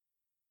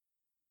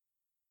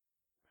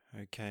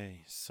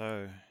Okay,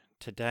 so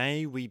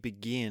today we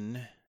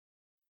begin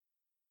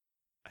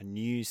a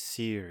new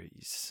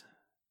series.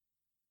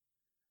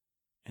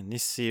 And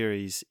this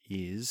series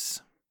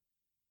is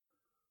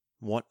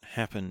What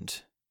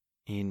Happened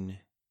in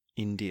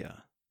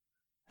India.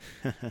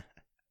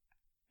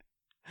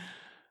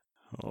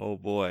 Oh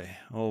boy,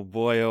 oh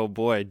boy, oh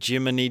boy,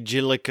 Jiminy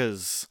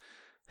Jillikers.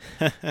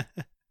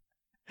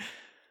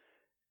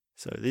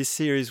 So this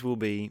series will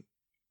be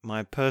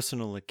my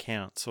personal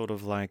account, sort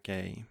of like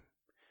a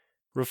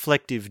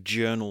reflective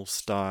journal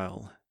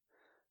style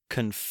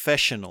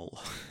confessional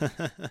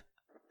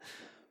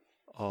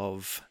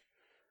of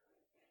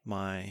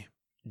my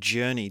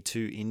journey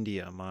to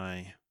India,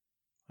 my,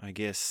 I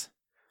guess,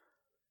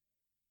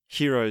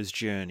 hero's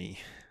journey.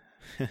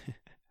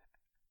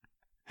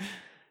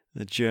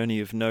 The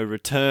journey of no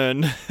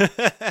return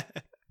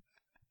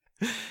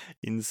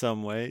in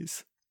some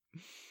ways.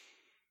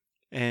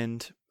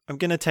 And I'm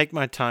going to take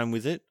my time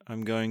with it.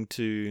 I'm going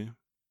to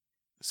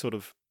sort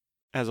of,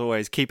 as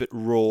always, keep it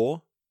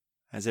raw,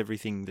 as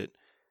everything that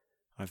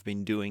I've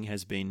been doing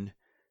has been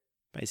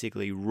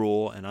basically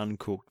raw and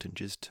uncooked and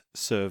just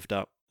served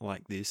up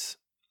like this.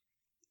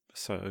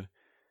 So,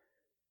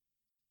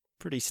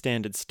 pretty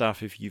standard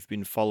stuff if you've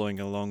been following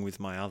along with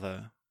my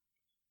other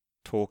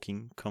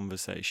talking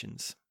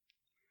conversations.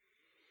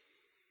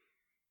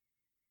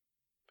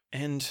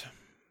 And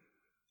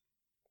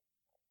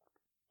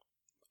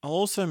I'll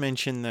also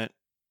mention that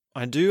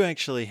I do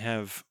actually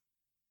have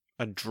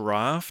a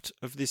draft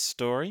of this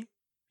story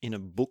in a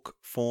book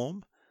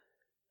form,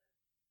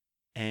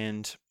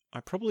 and I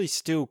probably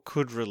still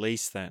could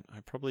release that. I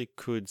probably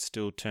could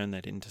still turn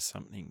that into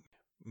something.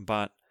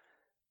 But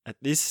at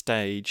this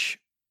stage,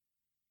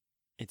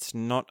 it's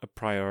not a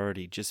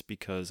priority just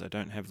because I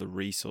don't have the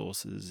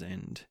resources,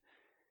 and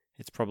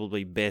it's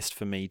probably best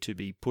for me to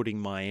be putting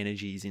my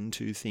energies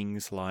into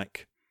things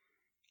like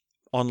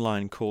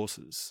online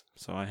courses.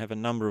 So I have a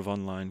number of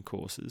online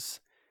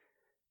courses,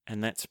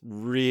 and that's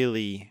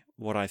really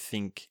what I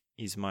think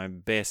is my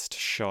best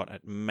shot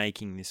at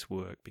making this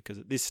work, because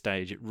at this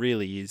stage it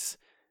really is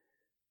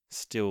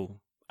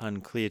still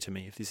unclear to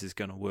me if this is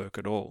going to work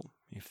at all,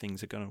 if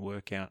things are going to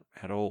work out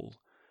at all.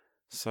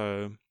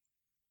 So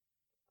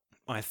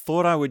I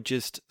thought I would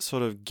just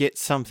sort of get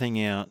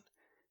something out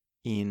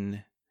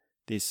in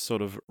this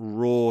sort of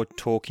raw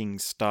talking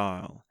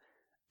style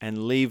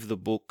and leave the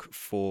book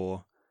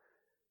for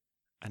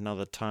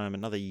another time,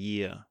 another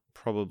year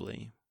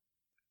probably.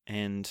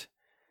 And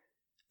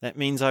that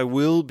means I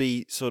will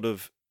be sort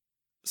of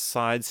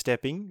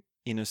sidestepping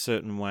in a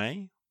certain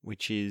way,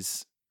 which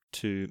is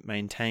to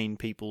maintain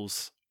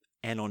people's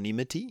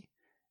anonymity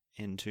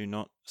and to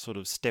not sort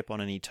of step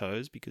on any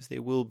toes, because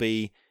there will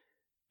be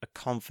a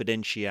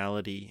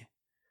confidentiality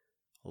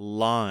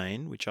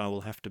line which I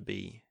will have to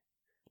be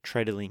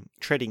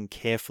treading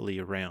carefully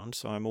around.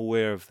 So I'm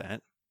aware of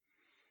that.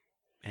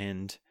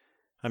 And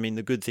I mean,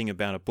 the good thing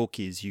about a book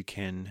is you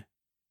can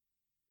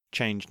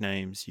change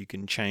names, you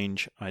can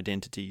change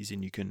identities,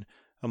 and you can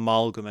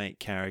amalgamate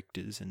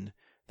characters, and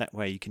that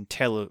way you can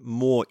tell a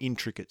more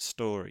intricate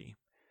story.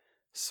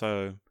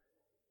 So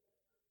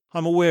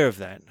I'm aware of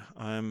that.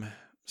 I'm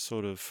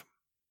sort of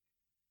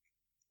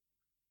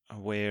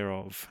aware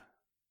of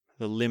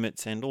the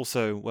limits, and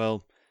also,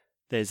 well,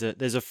 there's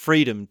a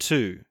freedom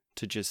too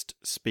to just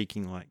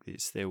speaking like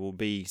this. There will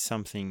be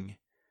something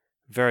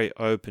very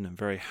open and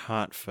very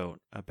heartfelt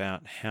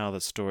about how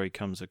the story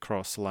comes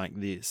across like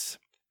this.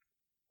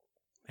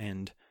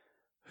 And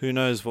who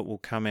knows what will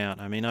come out.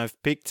 I mean,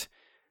 I've picked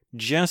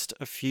just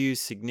a few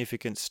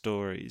significant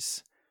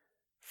stories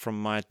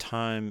from my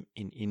time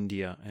in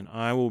India, and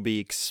I will be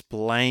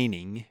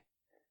explaining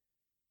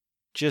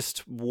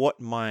just what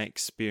my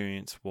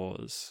experience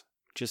was,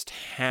 just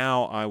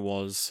how I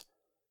was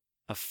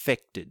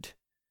affected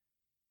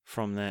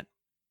from that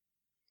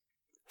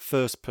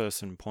first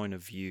person point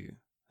of view,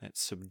 that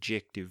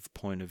subjective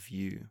point of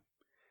view.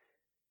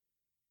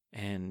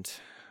 And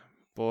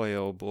boy,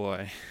 oh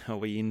boy, are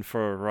we in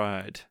for a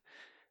ride.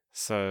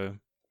 So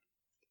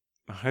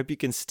I hope you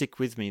can stick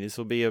with me. This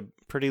will be a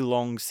pretty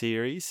long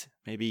series,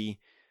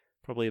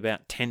 probably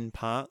about 10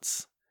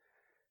 parts.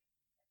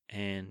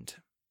 And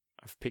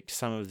I've picked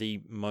some of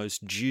the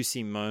most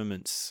juicy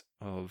moments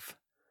of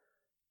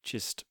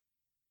just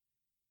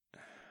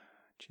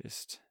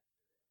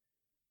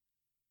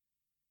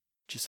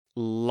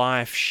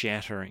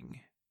life-shattering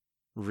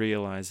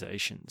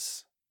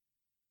realizations.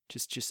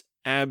 Just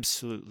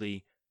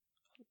absolutely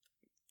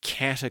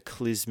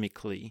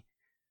cataclysmically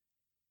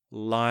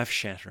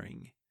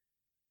life-shattering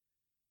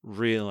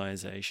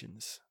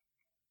realizations.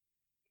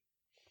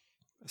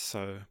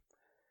 So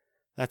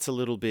that's a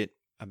little bit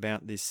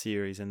about this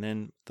series. And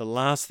then the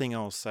last thing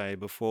I'll say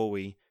before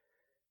we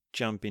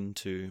jump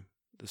into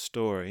the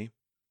story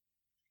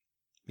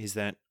is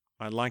that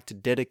I'd like to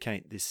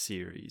dedicate this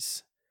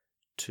series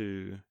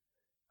to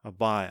a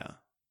buyer.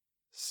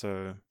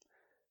 So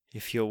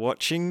if you're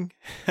watching,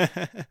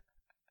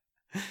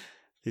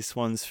 this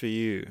one's for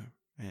you.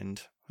 And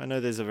I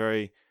know there's a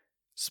very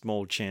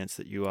small chance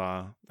that you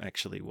are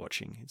actually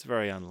watching. It's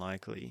very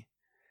unlikely.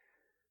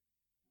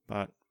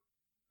 but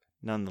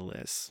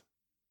nonetheless,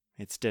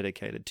 it's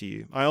dedicated to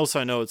you. I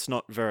also know it's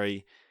not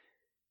very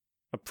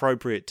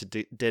appropriate to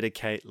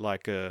dedicate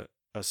like a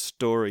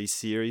story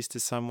series to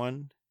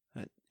someone.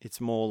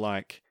 It's more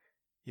like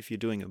if you're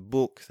doing a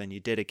book, then you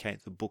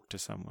dedicate the book to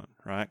someone,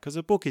 right? Because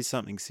a book is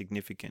something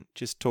significant.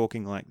 Just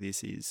talking like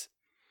this is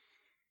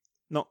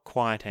not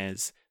quite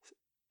as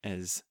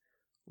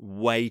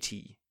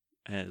weighty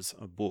as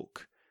a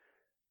book.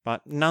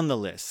 But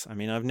nonetheless, I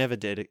mean, I've never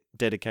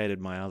dedicated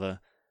my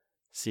other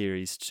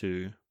series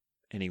to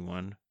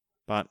anyone,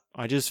 but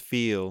I just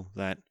feel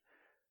that,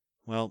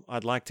 well,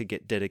 I'd like to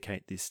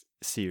dedicate this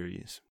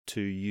series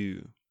to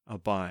you, a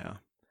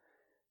buyer.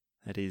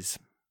 That is,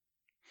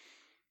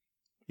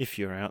 if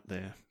you're out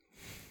there.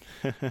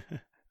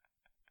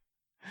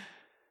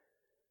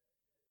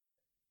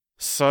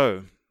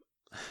 So,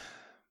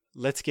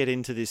 let's get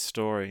into this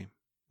story.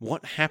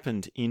 What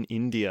happened in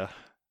India?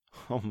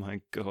 Oh my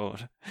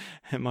God,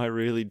 am I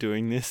really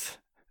doing this?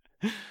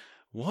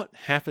 What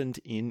happened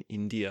in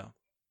India?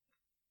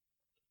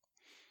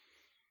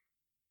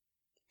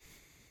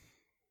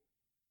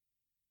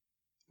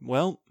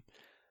 Well,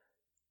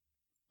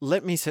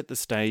 let me set the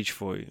stage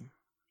for you.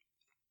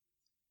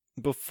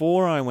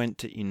 Before I went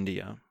to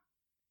India,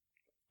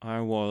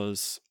 I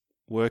was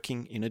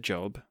working in a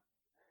job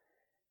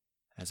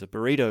as a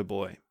burrito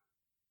boy.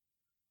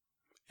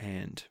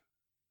 And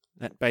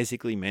that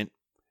basically meant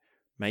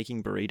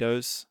making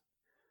burritos,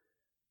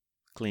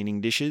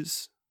 cleaning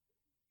dishes,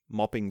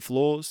 mopping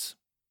floors,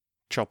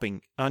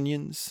 chopping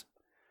onions,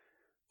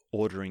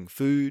 ordering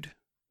food,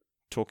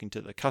 talking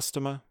to the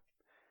customer,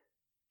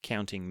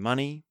 counting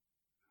money,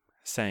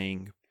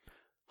 saying,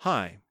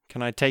 "Hi,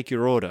 can I take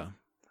your order?"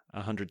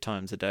 100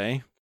 times a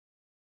day.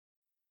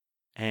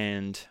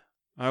 And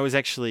I was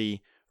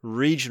actually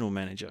regional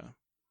manager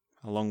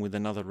along with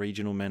another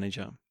regional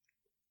manager.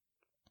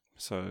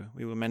 So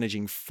we were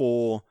managing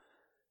 4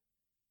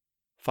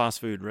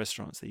 fast food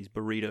restaurants, these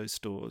burrito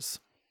stores.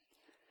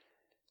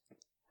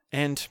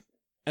 And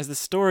as the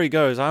story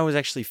goes, I was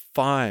actually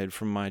fired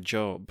from my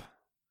job.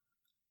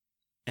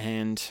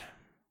 And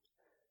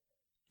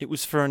it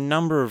was for a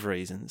number of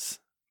reasons,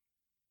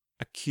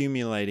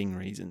 accumulating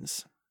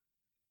reasons,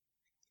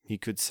 you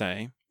could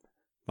say.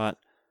 But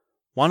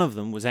one of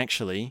them was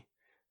actually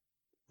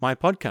my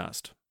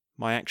podcast,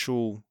 my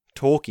actual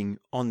talking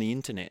on the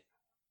internet.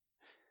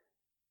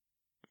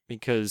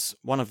 Because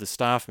one of the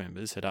staff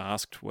members had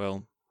asked,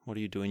 "Well, what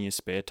do you do in your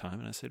spare time?"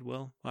 And I said,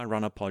 "Well, I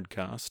run a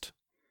podcast."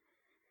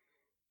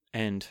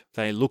 And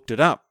they looked it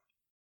up.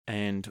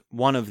 And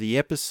one of the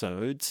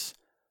episodes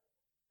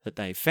that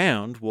they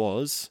found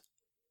was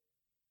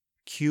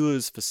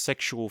Cures for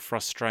Sexual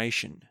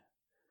Frustration,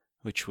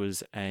 which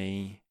was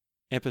an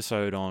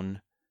episode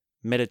on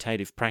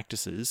meditative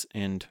practices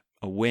and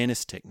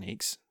awareness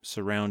techniques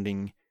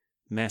surrounding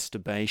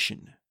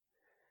masturbation.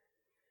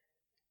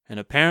 And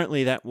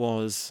apparently that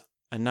was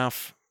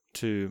enough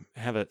to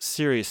have a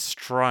serious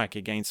strike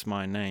against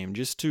my name,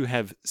 just to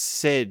have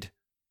said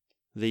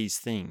these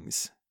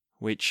things,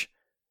 which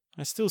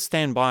I still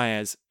stand by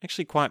as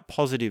actually quite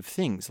positive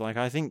things. Like,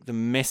 I think the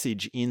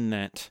message in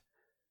that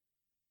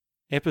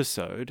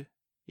episode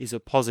is a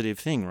positive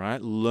thing,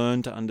 right?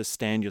 Learn to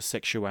understand your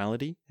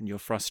sexuality and your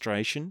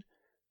frustration.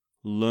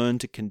 Learn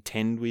to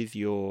contend with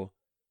your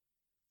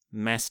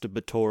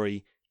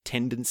masturbatory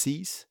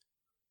tendencies.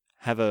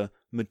 Have a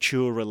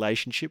mature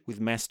relationship with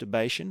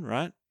masturbation,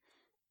 right?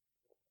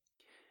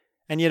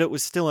 And yet it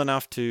was still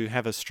enough to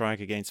have a strike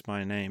against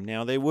my name.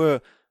 Now, there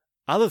were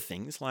other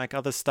things, like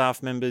other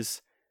staff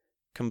members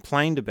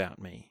complained about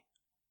me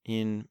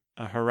in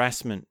a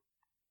harassment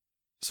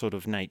sort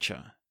of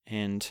nature.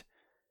 And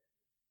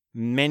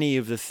many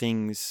of the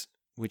things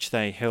which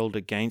they held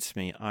against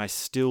me, I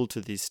still to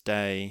this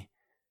day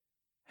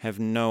have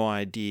no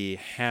idea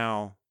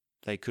how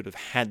they could have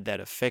had that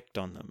effect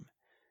on them.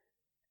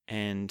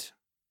 And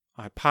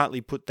I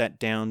partly put that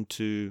down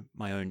to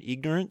my own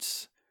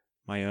ignorance,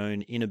 my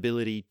own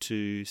inability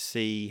to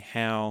see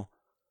how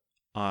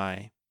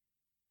I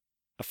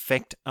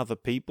affect other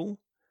people.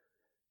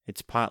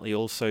 It's partly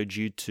also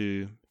due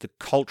to the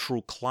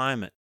cultural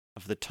climate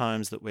of the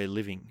times that we're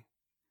living.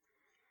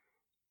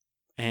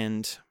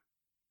 And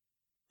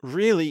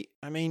really,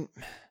 I mean,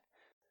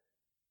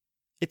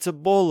 it's a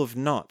ball of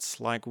knots.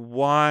 Like,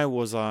 why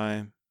was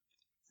I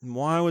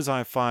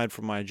fired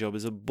from my job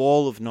is a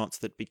ball of knots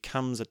that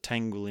becomes a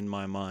tangle in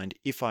my mind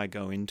if I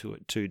go into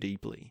it too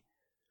deeply.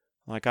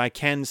 Like, I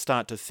can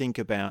start to think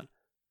about,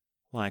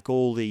 like,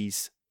 all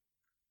these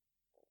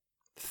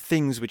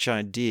things which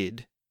I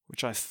did,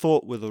 which I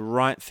thought were the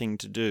right thing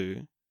to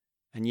do,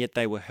 and yet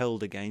they were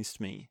held against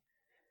me.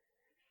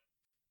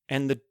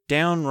 And the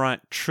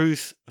downright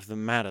truth of the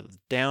matter, the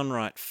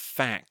downright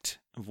fact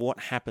of what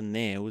happened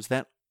there was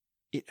that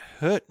it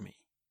hurt me.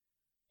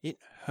 It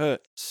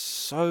hurt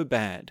so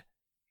bad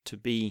to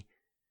be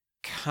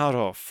cut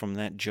off from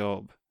that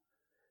job.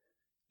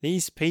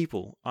 These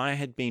people I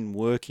had been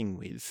working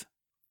with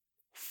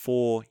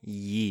for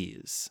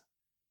years.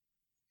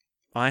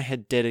 I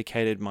had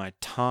dedicated my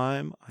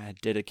time, I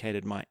had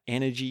dedicated my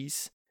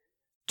energies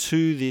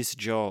to this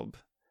job.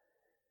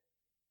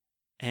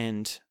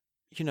 And,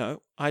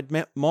 I'd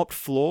mopped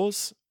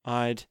floors,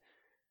 I'd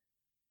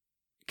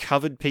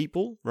covered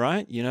people,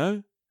 right?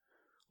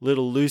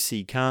 Little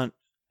Lucy can't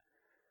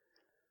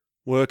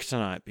work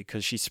tonight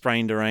because she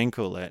sprained her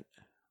ankle at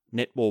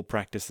netball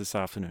practice this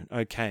afternoon.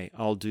 Okay,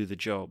 I'll do the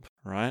job,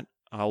 right?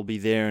 I'll be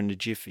there in a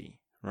jiffy,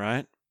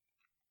 right?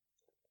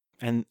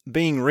 And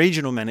being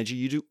regional manager,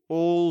 you do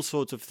all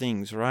sorts of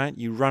things, right?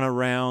 You run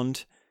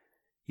around,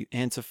 you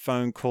answer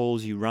phone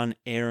calls, you run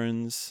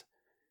errands,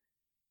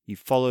 you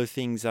follow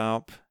things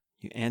up,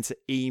 you answer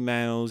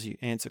emails, you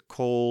answer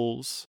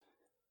calls,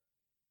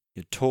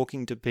 you're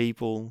talking to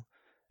people,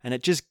 and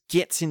it just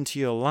gets into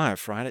your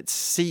life, right? It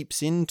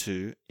seeps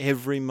into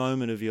every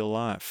moment of your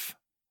life.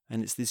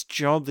 And it's this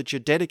job that you're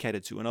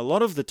dedicated to. And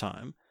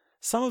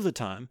some of the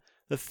time,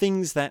 the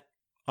things that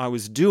I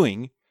was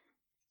doing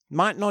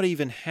might not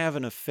even have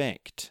an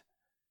effect.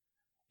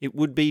 It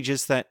would be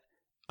just that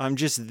I'm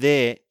just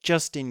there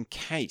just in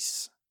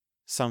case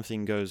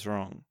something goes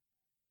wrong,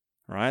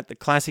 right? The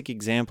classic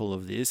example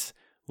of this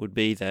would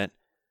be that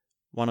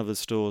one of the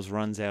stores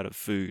runs out of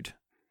food.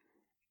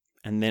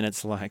 And then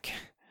it's like,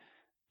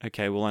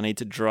 okay, well, I need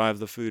to drive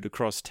the food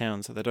across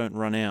town so they don't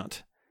run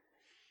out.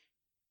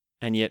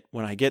 And yet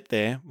when I get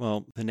there,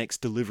 well, the next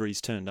delivery's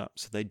turned up,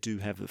 so they do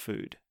have the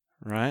food,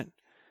 right?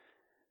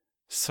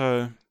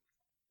 So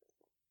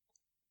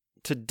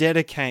to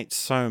dedicate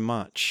so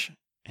much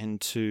and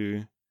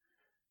to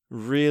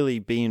really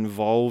be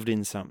involved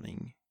in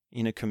something,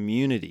 in a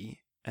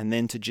community, and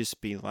then to just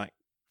be like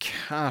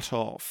cut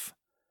off,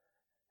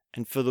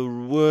 and for the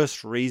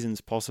worst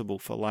reasons possible,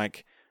 for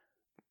like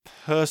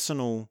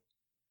personal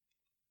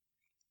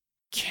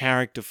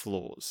character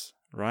flaws,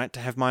 right? To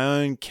have my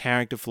own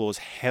character flaws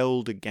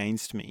held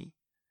against me.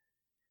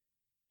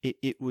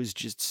 It was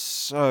just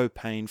so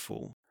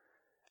painful.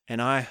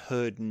 And I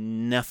heard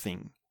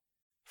nothing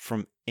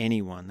from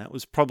anyone. That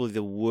was probably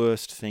the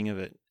worst thing of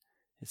it.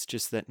 It's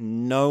just that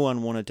no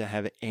one wanted to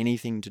have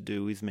anything to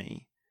do with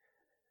me.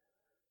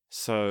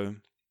 So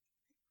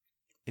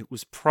it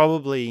was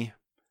probably,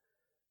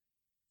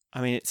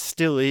 it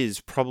still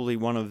is probably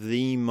one of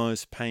the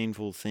most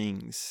painful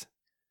things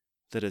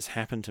that has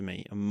happened to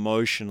me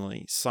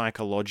emotionally,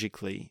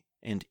 psychologically,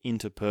 and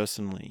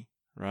interpersonally,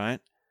 right?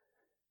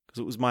 Because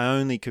it was my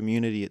only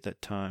community at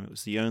that time. It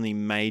was the only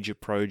major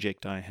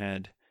project I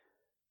had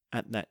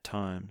at that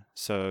time.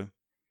 So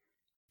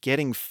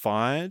getting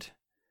fired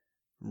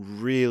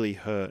really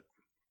hurt.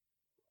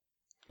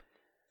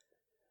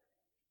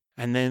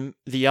 And then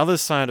the other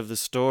side of the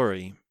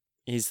story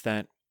is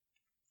that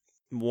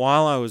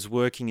while I was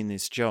working in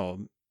this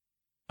job,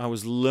 I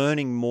was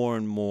learning more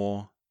and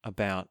more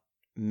about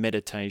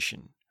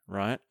meditation,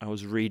 right? I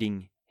was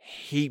reading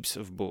heaps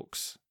of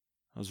books.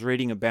 I was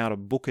reading about a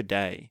book a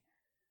day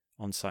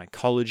on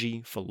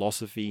psychology,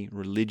 philosophy,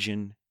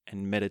 religion,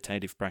 and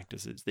meditative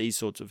practices, these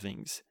sorts of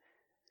things.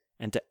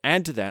 And to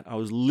add to that, I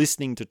was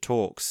listening to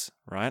talks,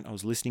 right? I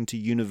was listening to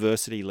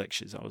university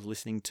lectures. I was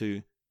listening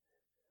to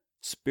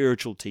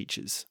spiritual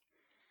teachers.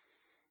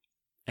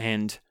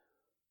 And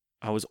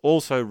I was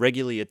also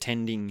regularly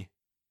attending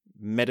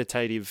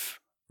meditation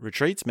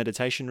retreats.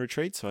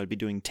 So I'd be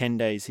doing 10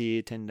 days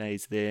here, 10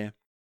 days there.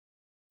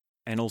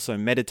 And also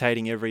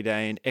meditating every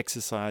day and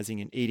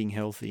exercising and eating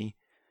healthy.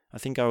 I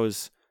think I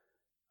was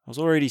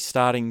already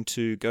starting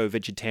to go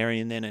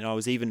vegetarian then, and I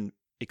was even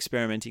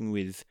experimenting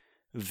with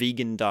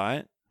vegan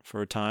diet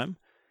for a time.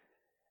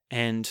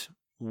 And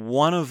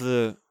one of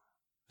the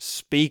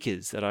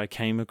speakers that I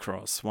came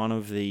across, one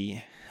of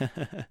the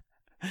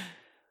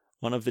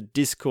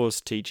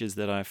discourse teachers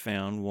that I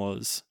found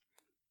was,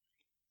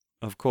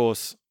 of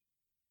course,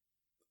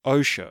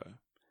 Osho.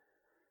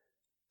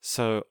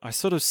 So I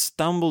sort of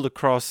stumbled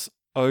across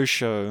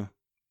Osho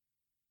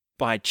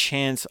by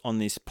chance on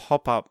this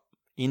pop-up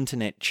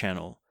internet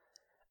channel,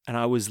 and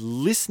I was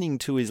listening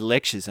to his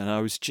lectures, and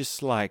I was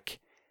just like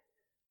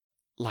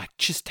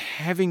just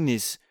having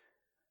this,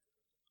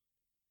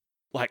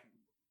 like,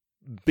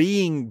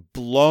 being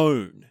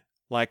blown,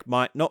 like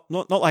not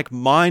like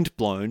mind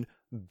blown,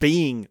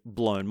 being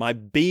blown. My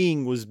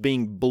being was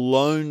being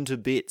blown to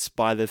bits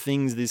by the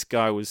things this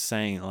guy was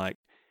saying. Like,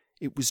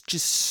 it was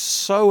just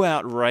so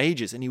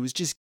outrageous, and he was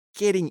just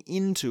getting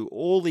into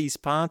all these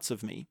parts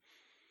of me.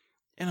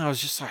 And I was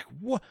just like,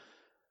 what?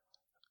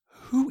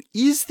 Who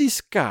is this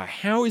guy?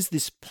 How is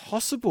this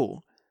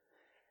possible?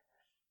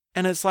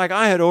 And it's like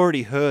I had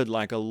already heard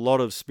like a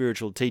lot of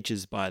spiritual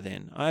teachers by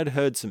then. I had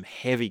heard some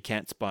heavy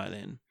cats by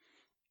then.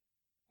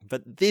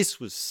 But this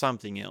was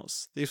something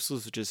else. This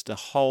was just a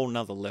whole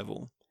nother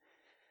level.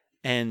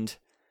 And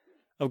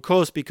of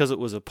course, because it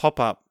was a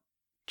pop-up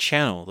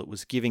channel that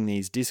was giving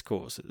these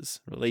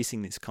discourses,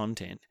 releasing this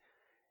content,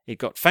 it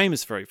got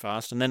famous very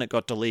fast, and then it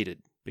got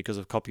deleted because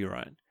of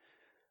copyright.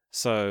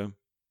 So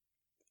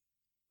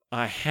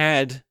I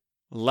had,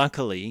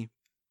 luckily,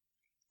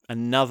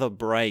 another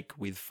break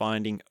with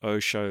finding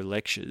Osho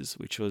lectures,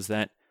 which was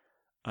that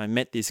I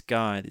met this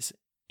guy, this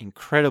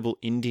incredible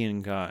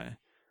Indian guy,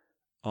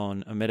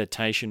 on a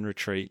meditation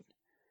retreat,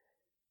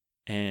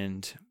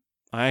 and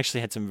I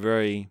actually had some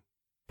very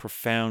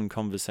profound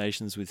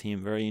conversations with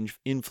him, very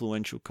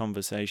influential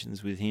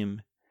conversations with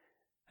him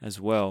as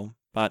well.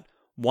 But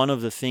one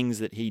of the things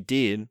that he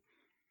did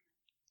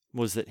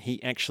was that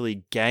he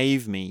actually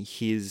gave me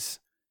his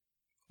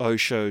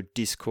Osho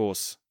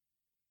discourse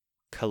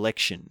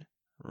collection,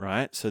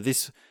 right? So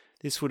this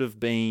would have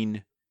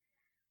been,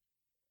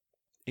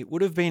 it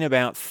would have been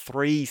about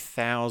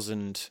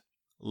 3,000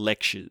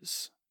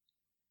 lectures.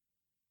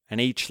 And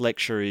each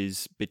lecture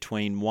is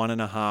between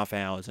 1.5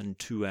 hours and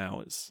 2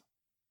 hours,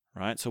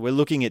 right? So we're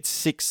looking at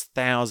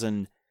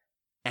 6,000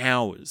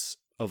 hours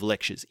of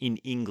lectures in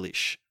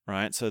English,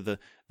 right? So the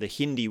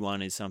Hindi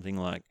one is something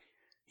like,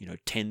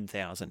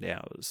 10,000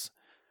 hours.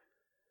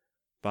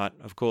 But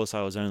of course,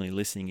 I was only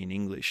listening in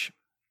English.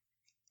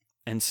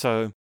 And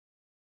so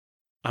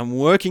I'm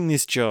working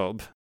this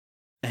job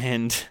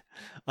and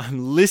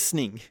I'm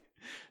listening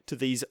to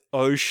these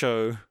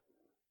Osho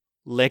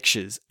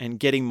lectures and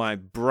getting my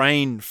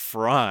brain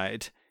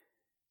fried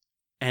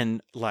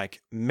and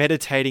like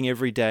meditating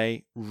every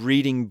day,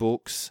 reading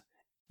books,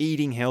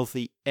 eating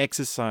healthy,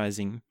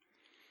 exercising.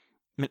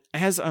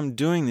 As I'm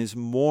doing this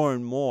more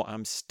and more,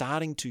 I'm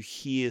starting to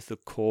hear the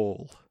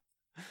call.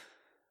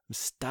 I'm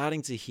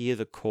starting to hear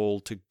the call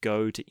to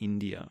go to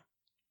India,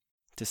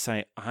 to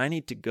say, I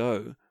need to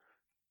go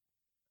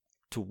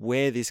to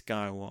where this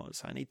guy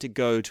was. I need to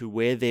go to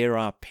where there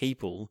are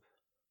people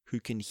who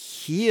can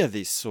hear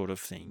this sort of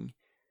thing.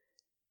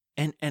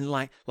 And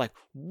like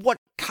what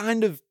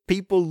kind of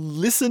people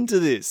listen to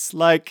this?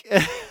 Like,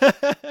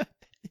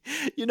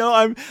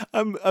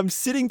 I'm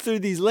sitting through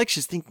these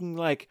lectures thinking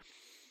like,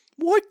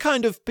 what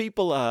kind of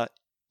people are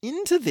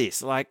into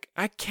this? Like,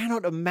 I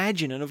cannot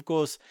imagine. And of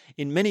course,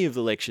 in many of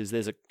the lectures,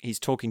 he's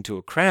talking to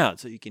a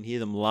crowd, so you can hear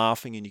them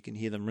laughing and you can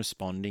hear them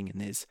responding,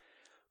 and there's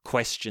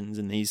questions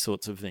and these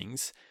sorts of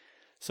things.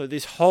 So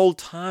this whole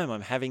time,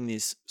 I'm having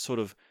this sort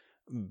of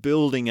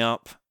building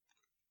up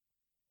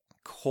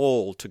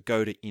call to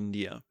go to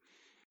India.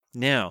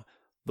 Now,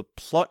 the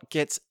plot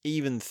gets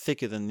even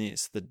thicker than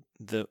this.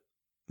 The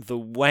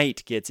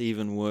weight gets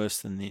even worse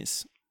than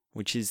this,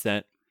 which is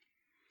that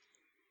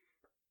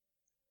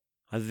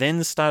I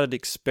then started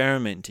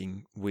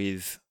experimenting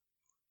with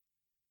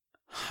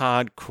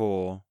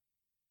hardcore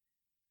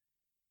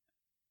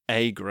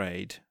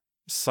A-grade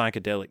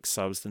psychedelic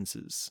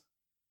substances.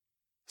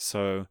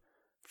 So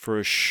for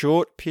a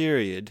short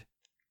period,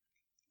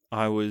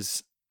 I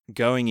was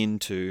going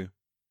into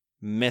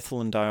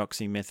methylene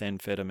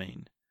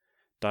dioxymethamphetamine,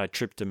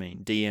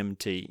 ditryptamine,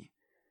 DMT,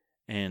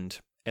 and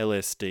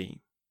LSD,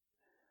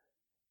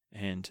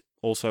 and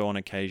also on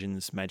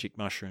occasions magic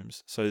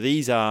mushrooms. So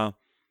these are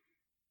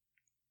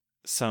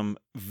some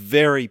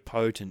very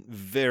potent,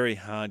 very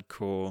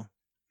hardcore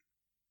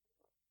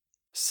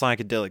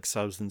psychedelic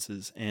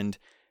substances. And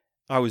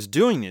I was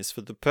doing this for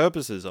the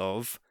purposes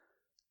of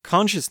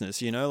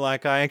consciousness,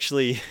 like I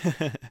actually,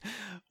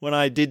 when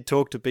I did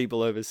talk to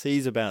people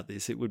overseas about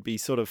this, it would be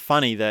sort of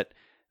funny that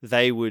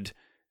they would,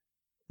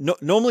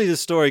 normally the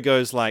story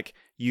goes like,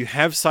 you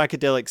have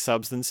psychedelic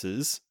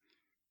substances,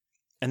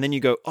 and then you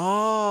go,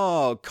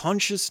 oh,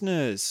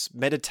 consciousness,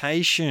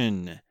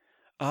 meditation,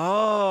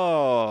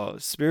 oh,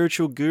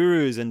 spiritual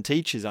gurus and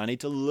teachers, I need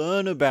to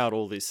learn about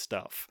all this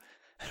stuff,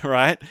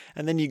 right?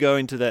 And then you go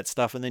into that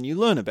stuff and then you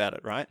learn about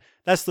it, right?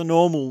 That's the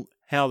normal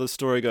how the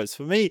story goes.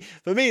 For me,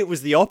 it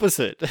was the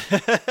opposite.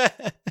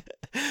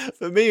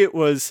 For me, it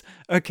was,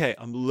 okay,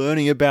 I'm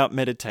learning about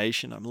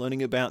meditation, I'm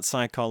learning about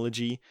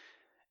psychology,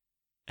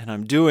 and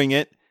I'm doing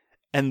it.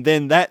 And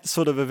then that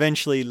sort of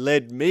eventually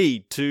led me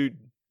to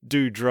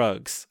do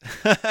drugs.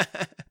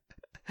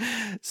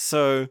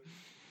 So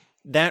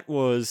that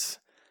was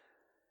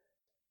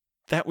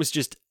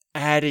just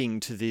adding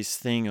to this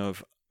thing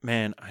of,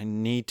 man, I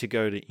need to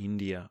go to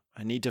India.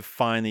 I need to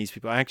find these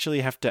people. I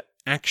actually have to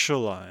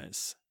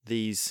actualize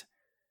these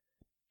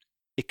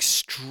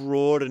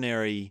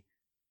extraordinary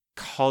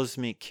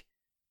cosmic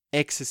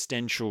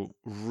existential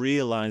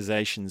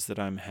realizations that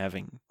I'm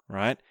having,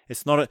 right?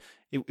 It's not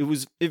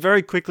it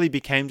very quickly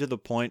became to the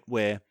point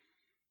where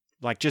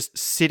like just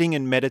sitting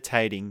and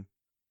meditating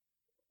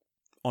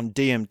on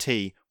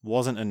DMT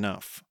wasn't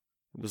enough.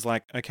 It was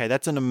like, okay,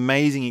 that's an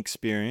amazing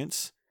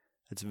experience.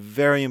 It's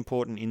very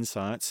important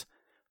insights,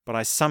 but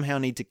I somehow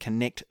need to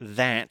connect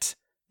that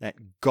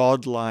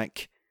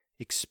godlike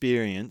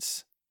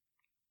experience,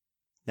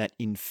 that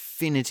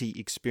infinity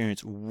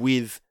experience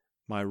with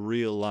my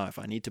real life.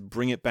 I need to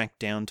bring it back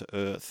down to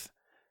earth.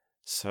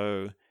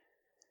 So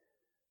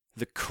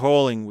the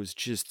calling was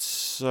just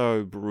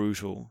so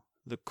brutal.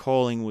 The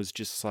calling was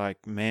just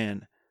like,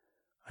 man,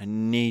 I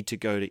need to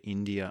go to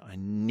India. I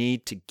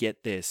need to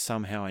get there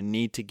somehow. I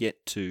need to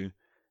get to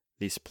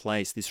this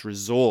place, this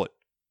resort,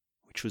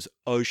 which was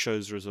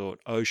Osho's resort,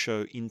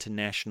 Osho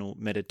International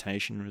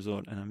Meditation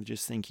Resort. And I'm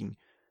just thinking,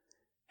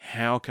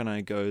 how can I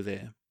go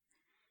there?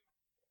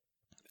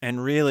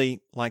 And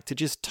really, like, to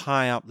just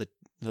tie up the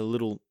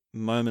little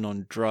moment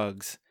on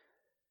drugs,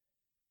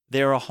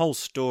 there are whole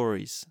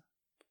stories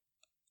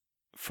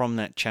from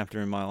that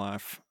chapter in my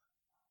life,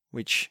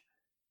 which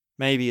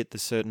maybe at the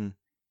certain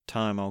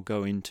time I'll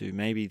go into.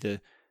 Maybe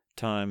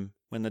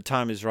when the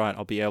time is right,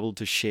 I'll be able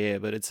to share.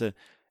 But it's a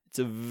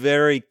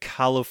very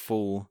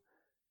colorful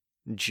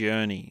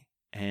journey,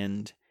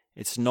 and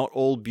it's not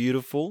all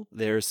beautiful.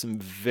 There are some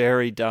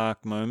very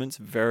dark moments,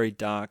 very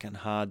dark and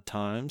hard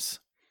times.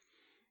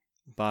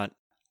 But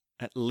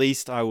at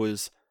least I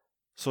was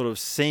sort of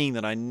seeing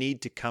that I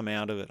need to come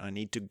out of it. I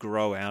need to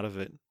grow out of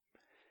it.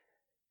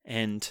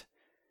 And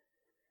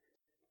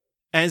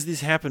as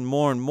this happened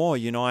more and more,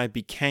 I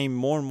became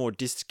more and more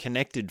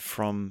disconnected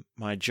from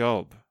my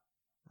job,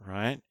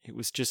 right? It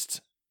was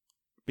just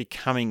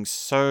becoming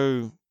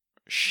so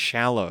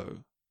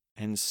shallow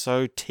and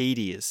so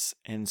tedious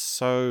and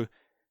so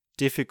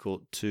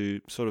difficult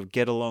to sort of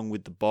get along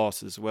with the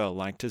boss as well.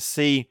 Like to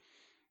see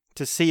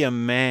a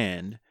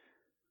man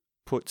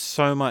put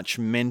so much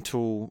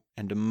mental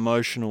and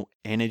emotional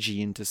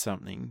energy into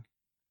something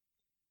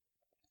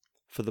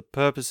for the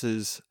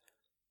purposes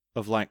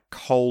of like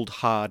cold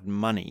hard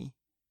money,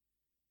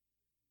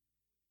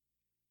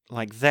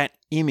 like that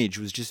image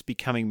was just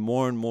becoming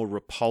more and more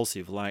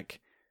repulsive. Like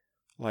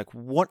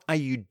what are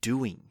you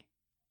doing?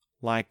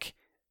 Like,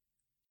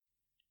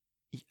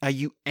 are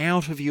you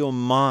out of your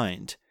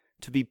mind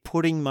to be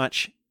putting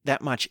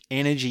that much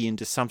energy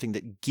into something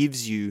that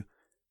gives you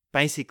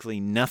basically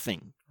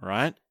nothing,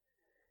 right?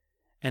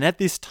 And at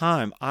this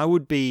time, I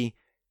would be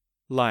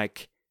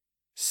like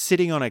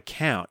sitting on a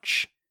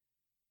couch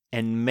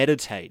and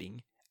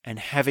meditating and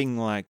having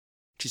like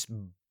just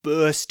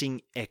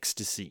bursting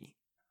ecstasy,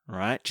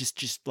 right?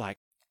 Just like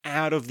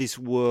out of this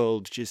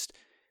world, just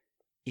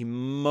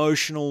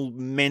emotional,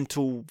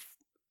 mental,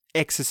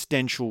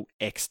 existential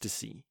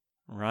ecstasy,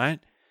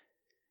 right?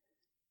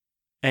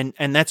 And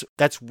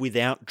that's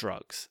without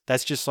drugs.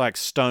 That's just like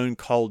stone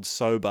cold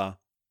sober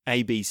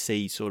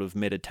ABC sort of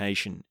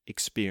meditation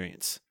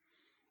experience.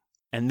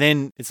 And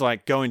then it's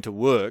like going to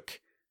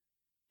work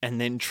and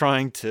then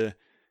trying to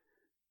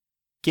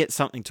get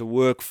something to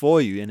work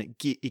for you, and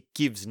it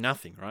gives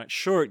nothing, right?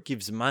 Sure, it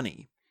gives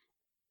money,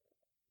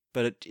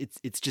 but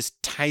it's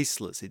just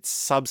tasteless. It's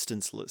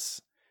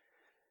substanceless.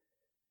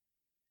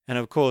 And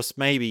of course,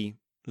 maybe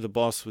the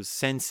boss was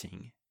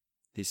sensing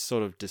this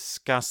sort of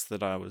disgust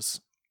that I was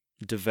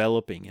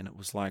developing, and it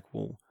was like,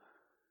 well,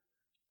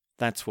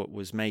 that's what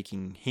was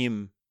making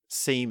him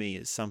see me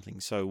as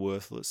something so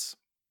worthless,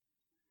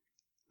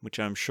 which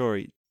I'm sure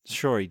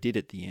he did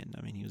at the end.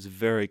 I mean, he was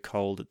very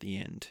cold at the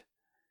end.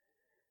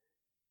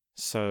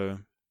 So,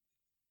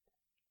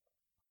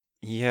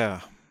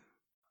 yeah,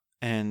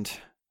 and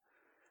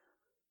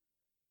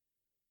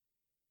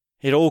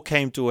it all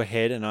came to a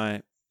head, and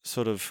I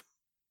sort of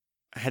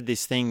had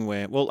this thing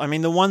where, well, I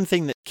mean, the one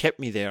thing that kept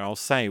me there, I'll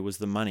say, was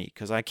the money,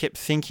 because I kept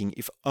thinking,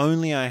 if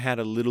only I had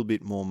a little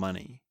bit more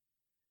money,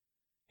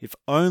 if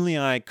only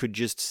I could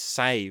just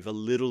save a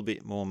little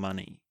bit more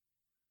money.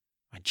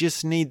 I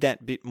just need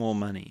that bit more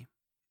money.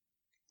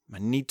 I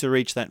need to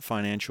reach that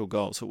financial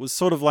goal. So it was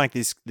sort of like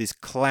this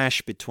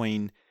clash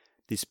between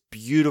this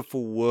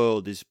beautiful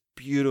world, this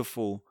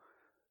beautiful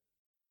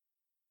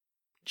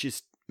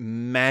just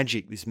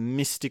magic, this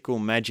mystical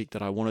magic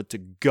that I wanted to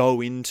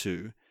go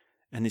into,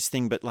 and this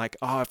thing, but like,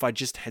 if I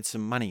just had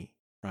some money,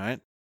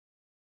 right?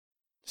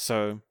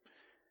 So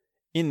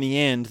in the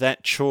end,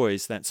 that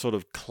choice, that sort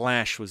of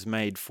clash was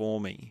made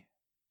for me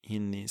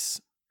in this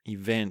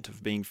event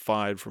of being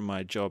fired from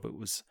my job. It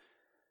was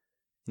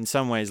in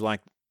some ways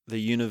like the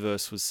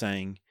universe was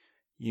saying,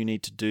 you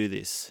need to do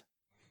this.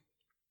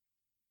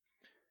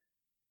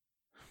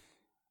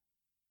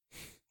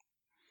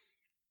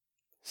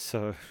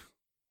 So,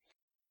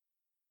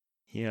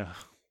 yeah.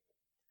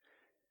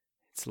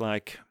 It's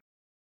like,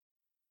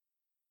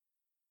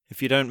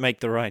 if you don't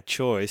make the right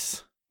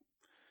choice,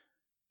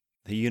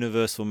 the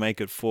universe will make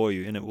it for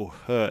you, and it will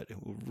hurt.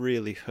 It will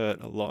really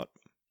hurt a lot.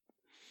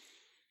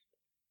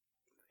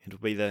 It'll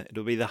be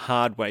the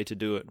hard way to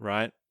do it,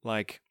 right?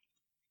 Like,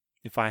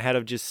 if I had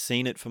have just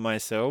seen it for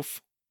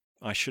myself,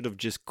 I should have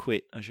just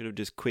quit. I should have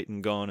just quit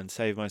and gone and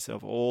saved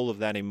myself all of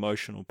that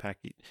emotional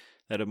baggage,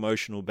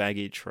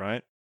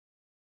 right?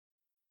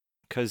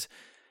 Because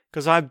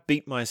I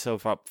beat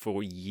myself up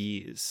for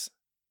years.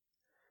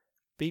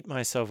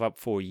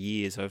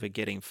 Over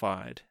getting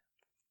fired.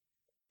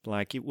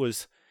 Like, it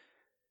was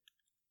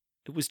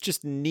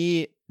just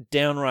near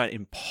downright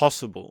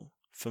impossible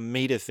for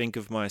me to think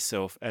of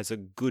myself as a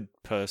good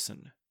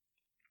person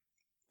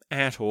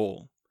at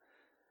all.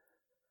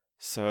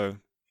 So,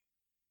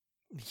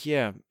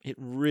 yeah, it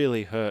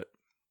really hurt.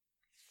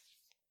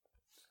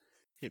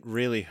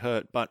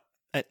 But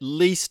at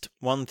least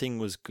one thing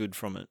was good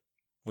from it,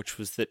 which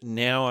was that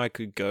now I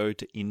could go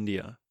to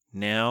India.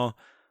 Now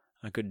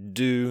I could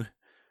do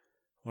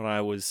what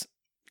I was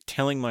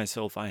telling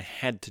myself I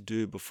had to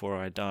do before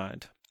I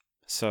died.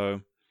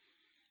 So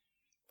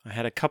I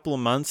had a couple of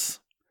months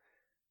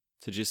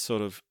to just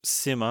sort of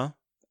simmer,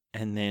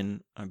 and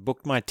then I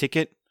booked my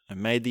ticket, I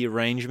made the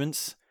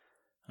arrangements,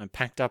 I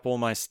packed up all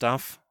my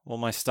stuff. All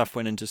my stuff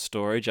went into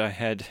storage. I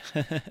had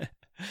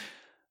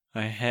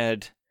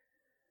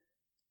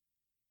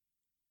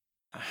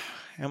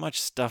how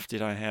much stuff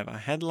did I have? I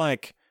had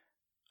like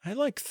I had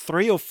like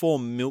 3 or 4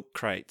 milk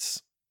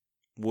crates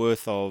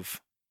worth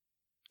of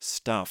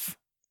stuff,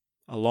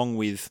 along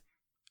with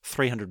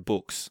 300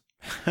 books.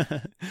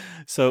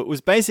 So it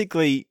was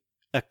basically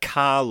a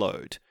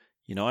carload.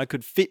 I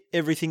could fit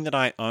everything that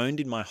I owned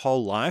in my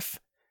whole life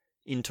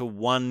into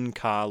one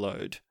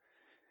carload.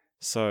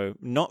 So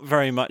not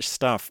very much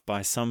stuff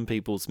by some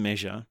people's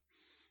measure.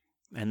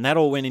 And that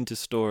all went into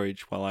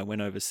storage while I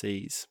went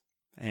overseas.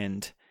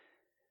 And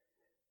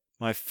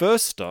my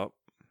first stop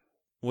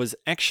was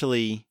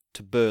actually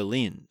to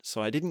Berlin.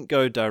 So I didn't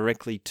go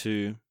directly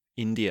to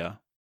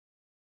India.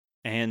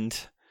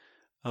 And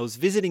I was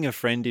visiting a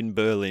friend in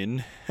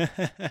Berlin.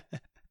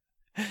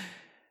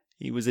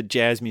 He was a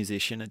jazz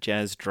musician, a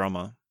jazz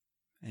drummer,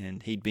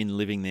 and he'd been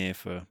living there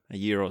for a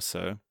year or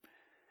so.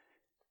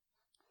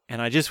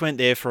 And I just went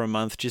there for a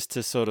month just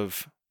to sort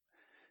of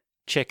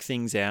check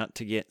things out,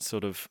 to get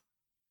sort of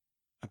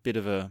a bit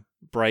of a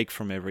break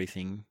from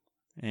everything.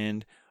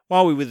 And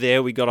while we were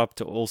there, we got up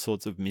to all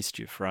sorts of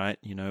mischief, right?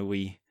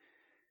 We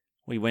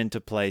went to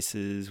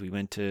places, we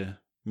went to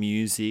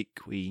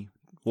music, we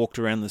walked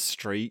around the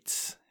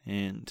streets,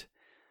 and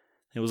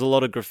there was a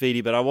lot of graffiti,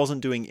 but I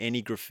wasn't doing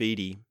any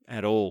graffiti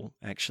at all,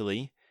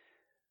 actually.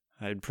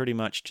 I had pretty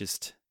much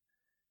just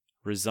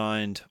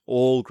resigned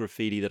all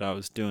graffiti that I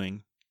was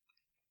doing.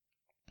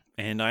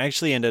 And I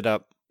actually ended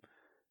up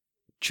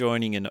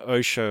joining an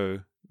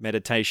Osho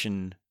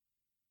meditation,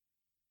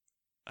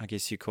 I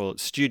guess you call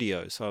it,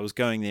 studio. So I was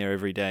going there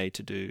every day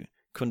to do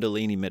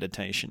Kundalini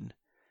meditation.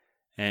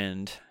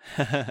 And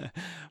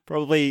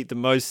probably the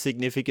most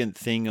significant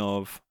thing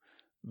of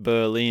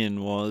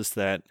Berlin was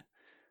that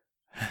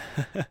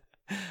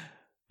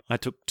I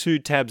took 2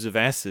 tabs of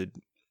acid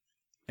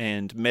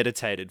and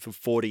meditated for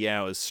 40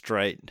 hours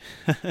straight.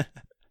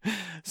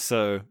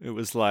 So it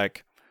was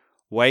like,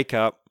 wake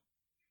up,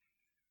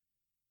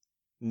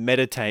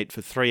 meditate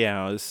for 3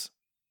 hours,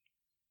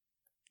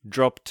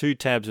 drop 2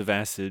 tabs of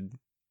acid,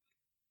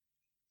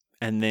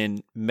 and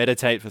then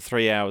meditate for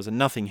 3 hours and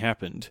nothing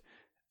happened.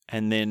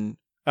 And then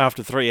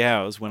after 3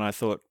 hours, when I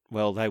thought,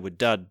 well, they were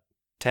dud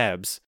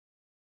tabs,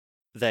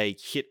 they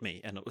hit me,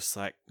 and it was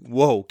like,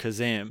 whoa,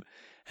 Kazam.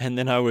 And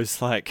then I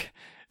was like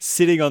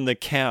sitting on the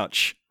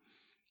couch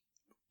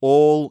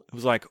it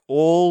was like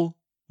all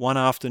one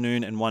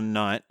afternoon and one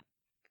night,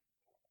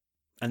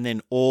 and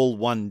then all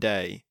one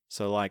day.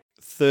 So like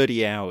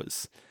 30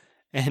 hours.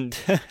 And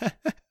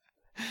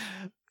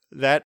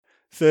that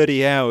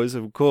 30 hours,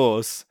 of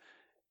course,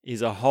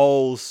 is a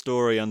whole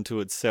story unto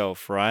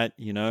itself, right?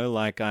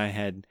 Like I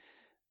had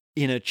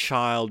inner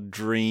child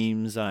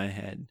dreams, I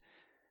had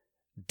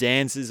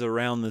dances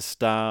around the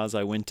stars,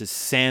 I went to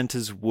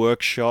Santa's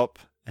workshop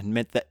and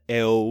met the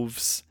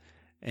elves,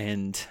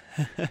 and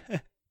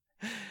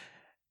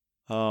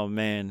oh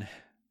man,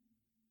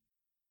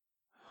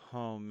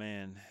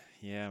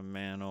 yeah,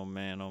 man, oh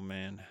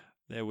man,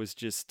 there was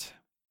just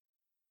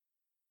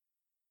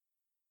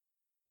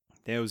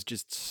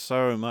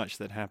so much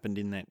that happened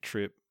in that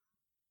trip.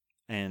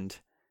 And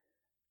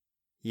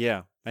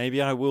yeah,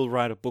 maybe I will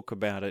write a book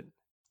about it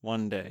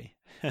one day.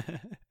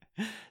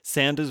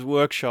 Santa's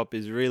workshop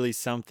is really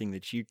something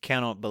that you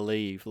cannot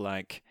believe.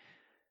 Like,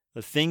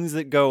 the things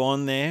that go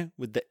on there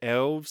with the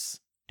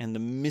elves and the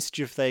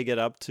mischief they get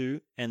up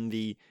to and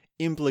the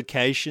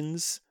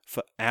implications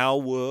for our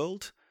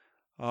world.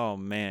 Oh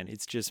man,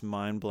 it's just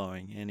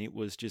mind-blowing. And it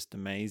was just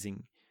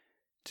amazing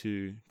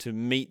to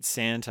meet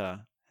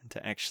Santa and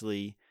to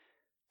actually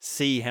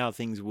see how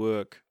things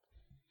work.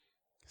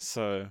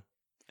 So,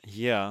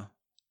 yeah.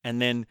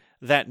 And then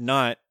that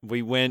night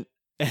we went,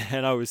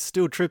 and I was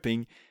still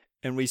tripping,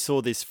 and we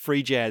saw this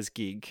free jazz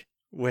gig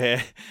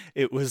where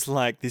it was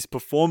like this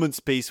performance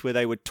piece where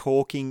they were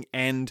talking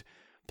and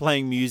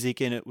playing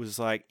music, and it was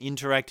like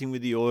interacting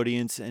with the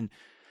audience, and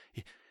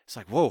it's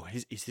like, whoa,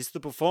 is this the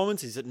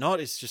performance? Is it not?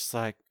 It's just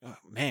like, oh,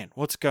 man,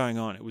 what's going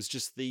on? It was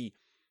just the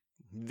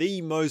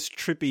most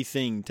trippy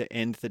thing to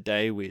end the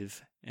day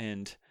with,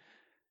 and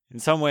in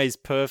some ways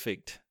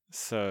perfect.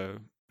 So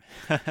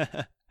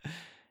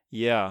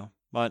yeah,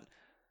 but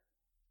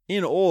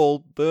in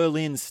all,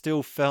 Berlin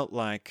still felt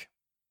like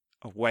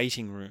a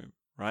waiting room,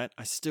 right?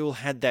 I still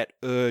had that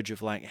urge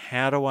of like,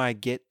 how do I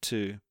get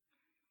to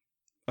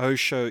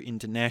Osho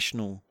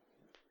International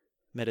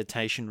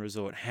Meditation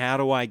Resort? How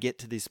do I get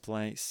to this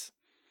place?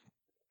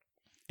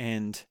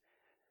 And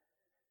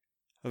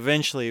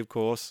eventually, of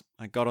course,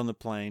 I got on the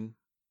plane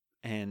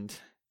and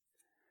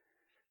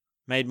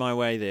made my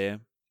way there.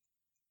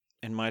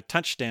 And my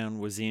touchdown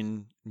was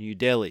in New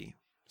Delhi.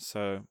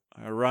 So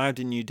I arrived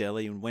in New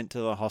Delhi and went to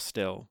the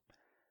hostel.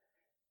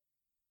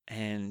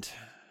 And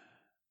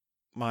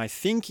my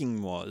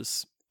thinking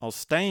was, I'll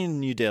stay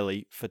in New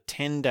Delhi for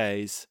 10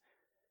 days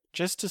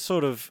just to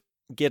sort of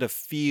get a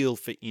feel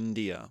for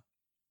India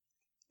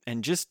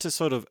and just to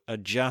sort of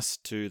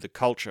adjust to the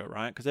culture,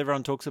 right? Because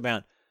everyone talks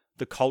about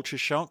the culture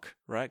shock,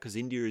 right? Because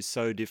India is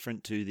so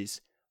different to this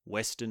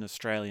Western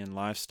Australian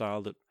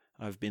lifestyle that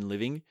I've been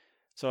living.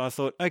 So I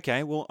thought,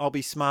 okay, well, I'll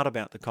be smart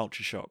about the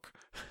culture shock.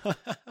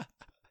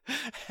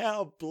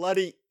 How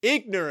bloody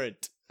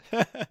ignorant.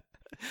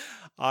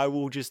 I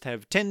will just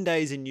have 10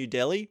 days in New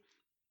Delhi,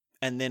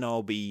 and then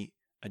I'll be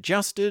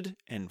adjusted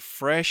and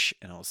fresh,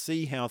 and I'll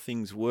see how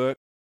things work.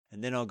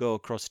 And then I'll go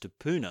across to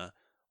Pune,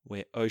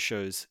 where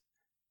Osho's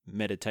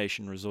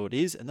meditation resort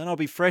is, and then I'll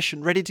be fresh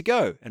and ready to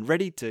go and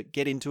ready to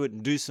get into it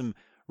and do some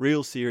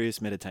real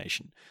serious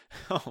meditation.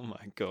 Oh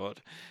my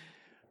God.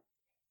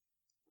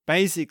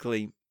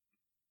 Basically,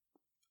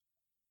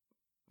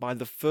 by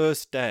the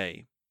first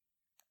day,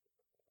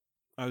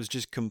 I was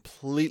just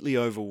completely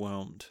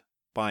overwhelmed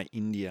by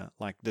India.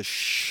 Like the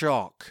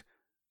shock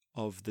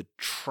of the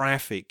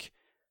traffic,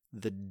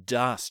 the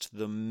dust,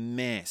 the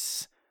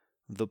mess,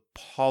 the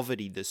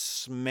poverty, the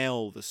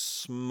smell, the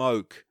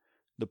smoke,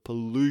 the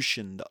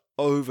pollution, the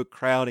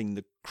overcrowding,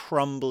 the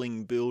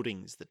crumbling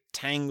buildings, the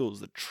tangles,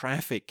 the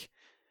traffic.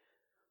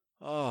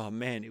 Oh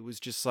man, it was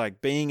just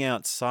like being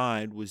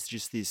outside was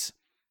just this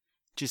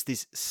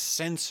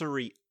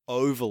sensory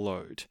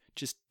overload.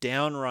 Just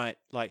downright,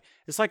 like,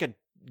 it's like a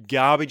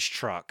garbage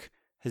truck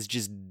has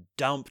just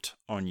dumped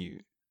on you,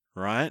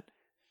 right?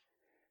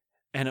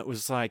 And it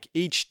was like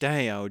each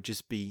day I would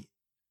just be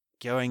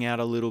going out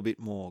a little bit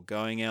more,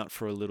 going out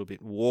for a little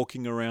bit,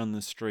 walking around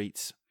the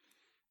streets.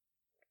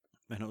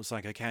 And it was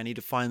like, okay, I need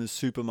to find the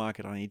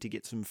supermarket. I need to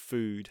get some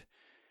food.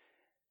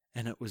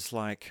 And it was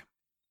like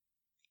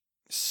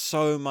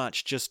so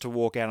much just to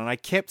walk out. And I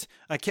kept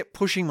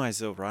pushing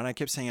myself, right? I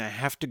kept saying, I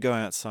have to go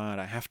outside.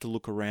 I have to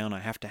look around. I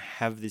have to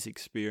have this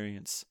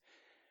experience.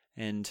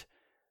 And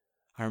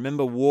I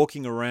remember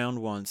walking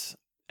around once,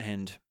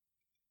 and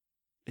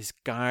this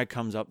guy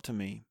comes up to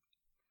me,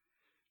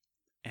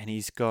 and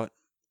he's got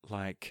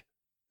like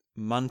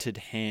munted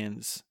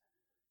hands,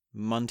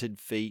 munted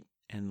feet,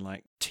 and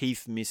like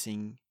teeth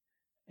missing,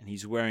 and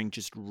he's wearing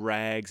just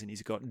rags, and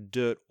he's got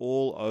dirt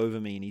all over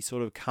me, and he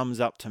sort of comes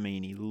up to me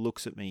and he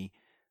looks at me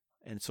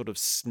and sort of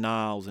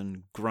snarls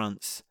and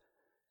grunts,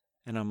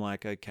 and I'm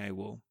like, okay,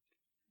 well,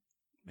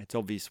 it's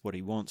obvious what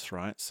he wants,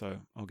 right?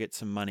 So I'll get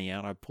some money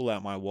out. I pull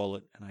out my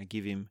wallet and I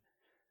give him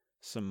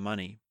some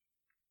money,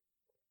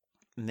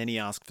 and then he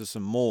asks for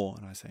some more,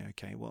 and I say,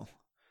 okay, well,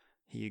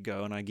 here you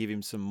go, and I give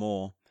him some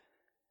more.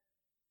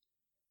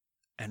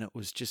 And it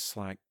was just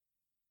like,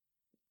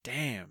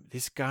 damn,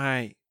 this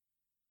guy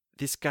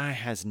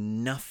has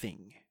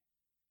nothing.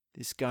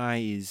 This guy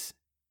is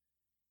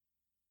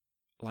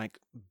like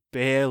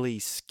barely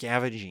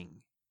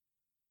scavenging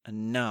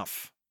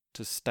enough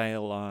to stay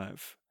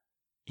alive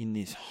in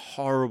this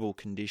horrible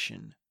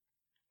condition.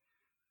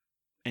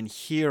 And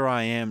here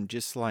I am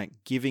just like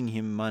giving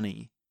him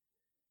money.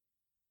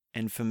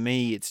 And for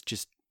me, it's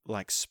just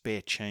like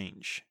spare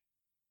change,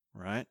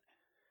 right?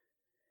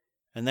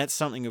 And that's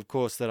something, of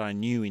course, that I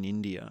knew in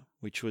India,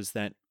 which was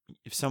that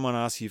if someone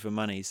asks you for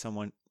money,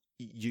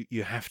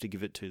 you have to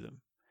give it to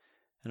them.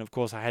 And of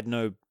course, I had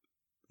no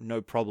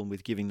problem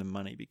with giving them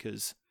money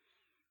because,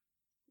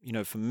 you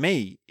know, for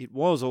me, it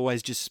was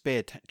always just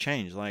spare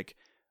change. Like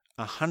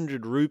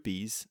 100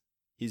 rupees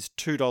is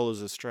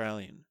 $2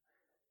 Australian.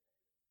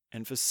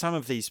 And for some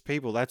of these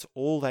people, that's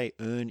all they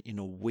earn in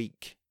a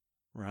week,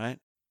 right?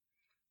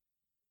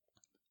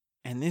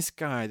 And this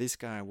guy,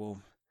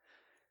 well,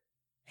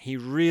 he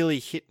really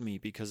hit me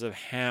because of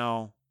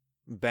how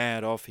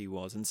bad off he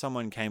was, and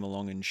someone came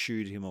along and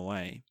shooed him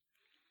away.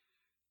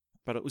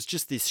 But it was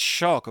just this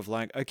shock of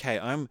like, okay,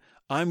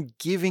 I'm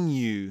giving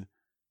you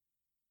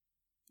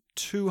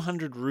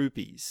 200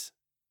 rupees,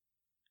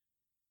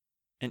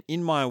 and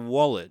in my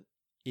wallet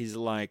is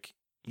like,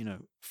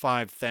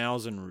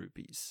 5,000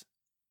 rupees.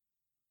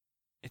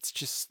 It's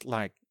just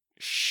like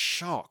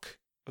shock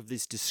of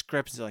this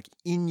discrepancy, like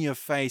in your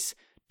face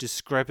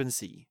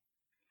discrepancy.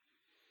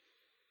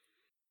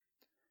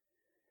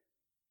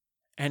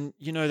 And,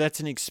 that's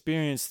an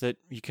experience that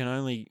you can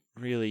only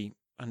really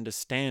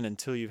understand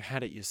until you've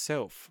had it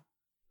yourself.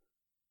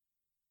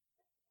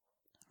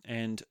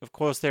 And, of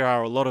course, there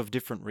are a lot of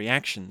different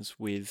reactions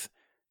with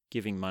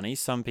giving money.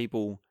 Some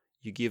people,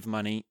 you give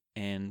money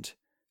and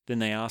then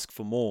they ask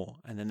for more,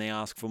 and then they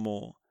ask for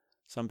more.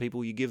 Some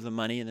people, you give them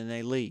money and then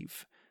they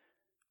leave.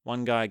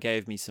 One guy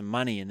gave me some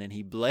money and then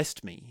he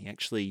blessed me. He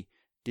actually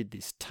did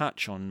this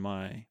touch on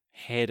my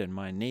head and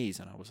my knees,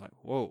 and I was like,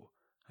 whoa.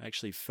 I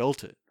actually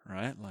felt it,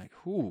 right? Like,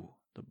 whoo,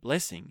 the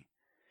blessing.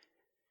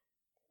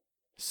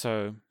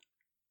 So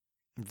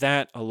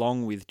that,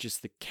 along with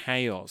just the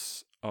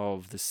chaos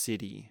of the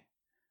city,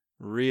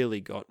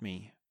 really got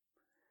me.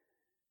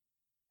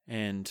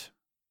 And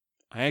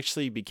I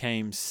actually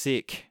became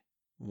sick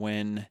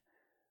when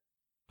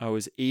I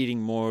was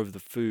eating more of the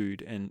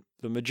food. And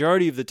the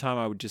majority of the time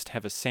I would just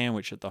have a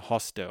sandwich at the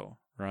hostel,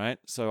 right?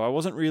 So I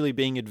wasn't really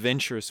being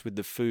adventurous with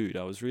the food.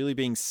 I was really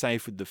being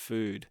safe with the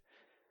food.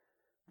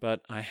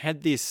 But I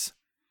had this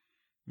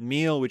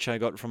meal which I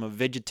got from a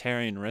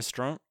vegetarian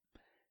restaurant,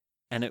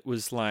 and it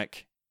was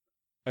like,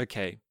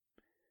 okay,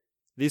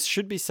 this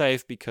should be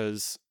safe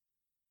because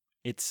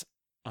it's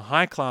a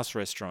high-class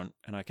restaurant,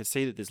 and I can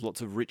see that there's lots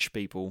of rich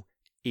people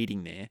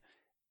eating there,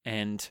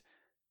 and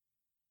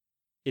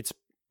it's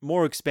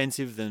more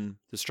expensive than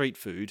the street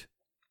food,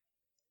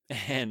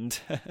 and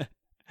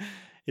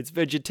it's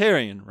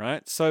vegetarian,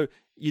 right? So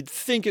you'd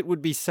think it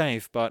would be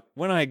safe, but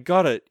when I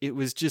got it, it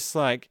was just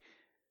like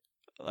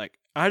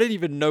I don't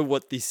even know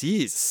what this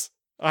is.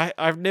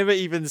 I've never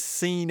even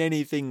seen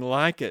anything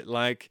like it.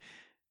 Like,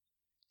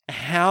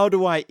 how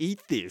do I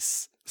eat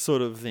this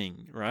sort of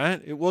thing,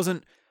 right? It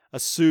wasn't a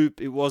soup,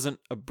 it wasn't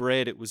a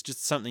bread, it was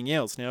just something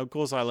else. Now, of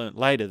course, I learned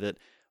later that,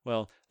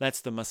 well,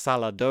 that's the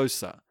masala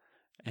dosa.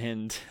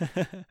 And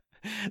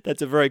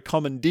that's a very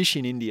common dish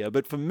in India.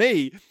 But for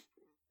me,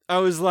 I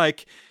was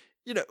like,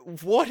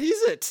 what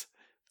is it?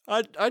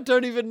 I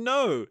don't even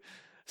know.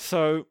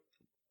 So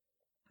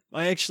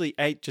I actually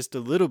ate just a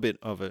little bit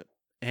of it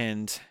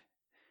and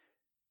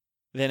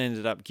then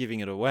ended up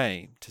giving it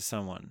away to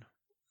someone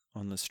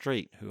on the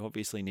street who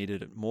obviously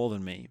needed it more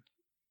than me.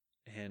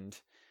 And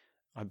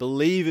I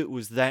believe it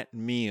was that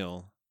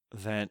meal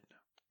that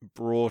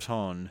brought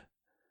on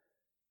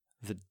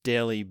the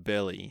Delhi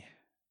belly.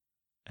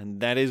 And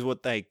that is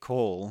what they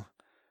call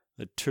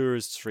the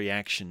tourists'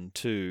 reaction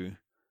to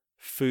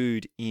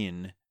food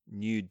in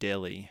New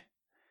Delhi.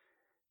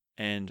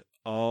 And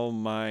oh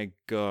my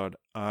God,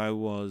 I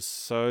was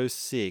so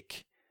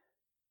sick.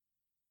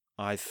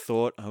 I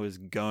thought I was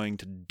going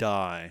to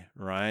die,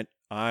 right?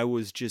 I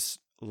was just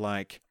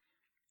like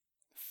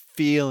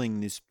feeling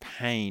this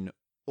pain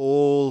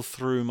all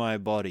through my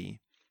body.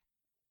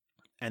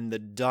 And the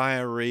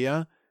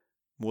diarrhea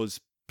was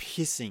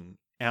pissing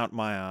out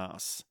my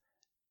ass.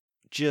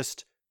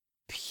 Just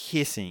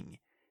pissing.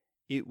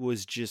 It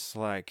was just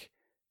like,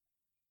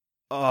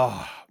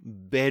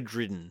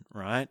 bedridden,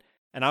 right?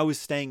 And I was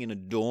staying in a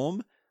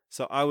dorm.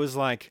 So I was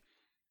like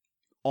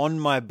on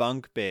my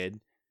bunk bed,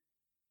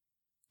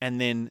 and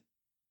then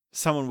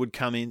someone would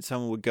come in,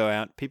 someone would go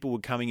out. People were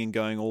coming and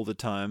going all the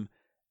time.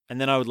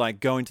 And then I would like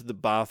go into the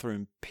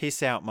bathroom,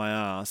 piss out my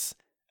ass,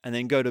 and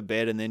then go to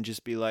bed and then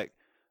just be like,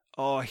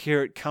 oh,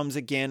 here it comes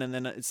again. And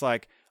then it's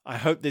like, I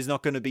hope there's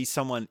not going to be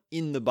someone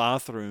in the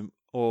bathroom,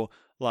 or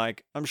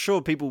like, I'm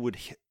sure people would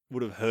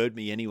have heard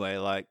me anyway.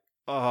 Like,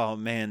 oh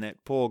man,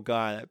 that poor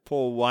guy, that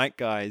poor white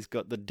guy has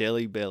got the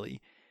Delhi belly.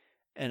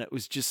 And it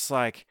was just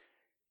like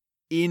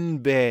in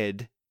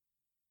bed,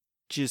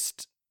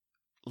 just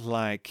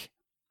like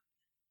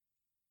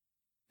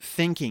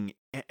thinking,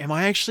 am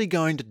I actually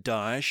going to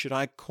die? Should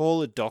I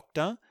call a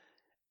doctor?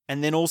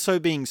 And then also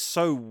being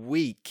so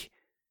weak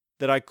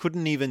that I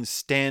couldn't even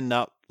stand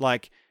up.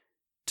 Like,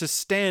 to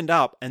stand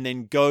up and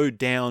then go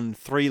down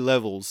 3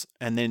 levels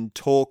and then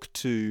talk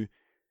to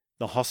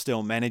the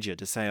hostel manager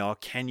to say, oh,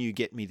 can you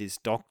get me this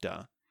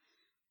doctor?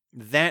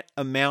 That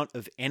amount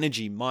of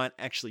energy might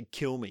actually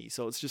kill me.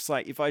 So it's just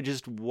like, if I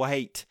just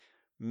wait,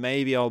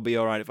 maybe I'll be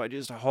all right. If I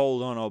just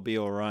hold on, I'll be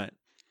all right.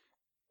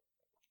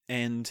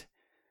 And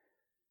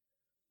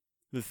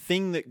the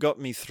thing that got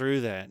me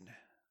through that,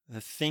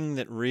 the thing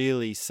that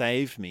really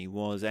saved me,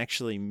 was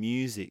actually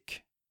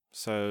music.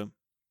 So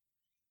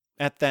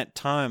at that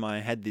time, I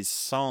had this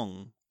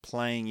song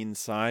playing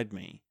inside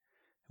me.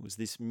 It was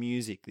this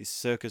music, this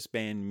circus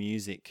band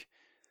music.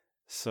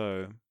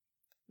 So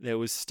there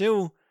was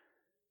still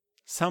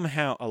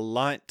somehow a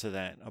light to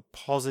that, a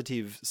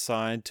positive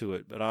side to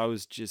it, but I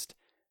was just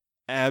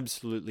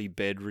absolutely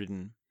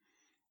bedridden.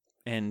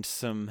 And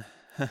some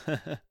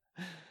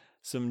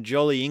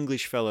jolly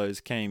English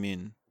fellows came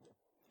in,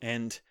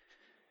 and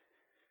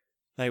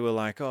they were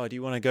like, oh, do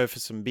you want to go for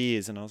some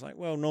beers? And I was like,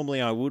 well,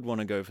 normally I would want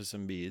to go for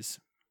some beers,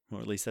 or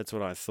at least that's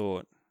what I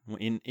thought.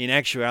 In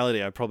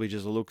actuality, I probably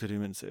just looked at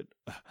him and said,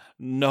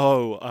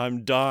 no,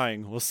 I'm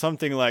dying, or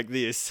something like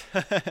this.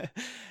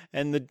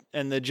 And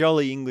the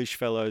jolly English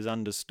fellows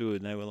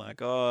understood. They were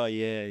like, oh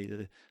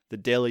yeah, the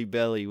Delhi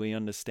belly, we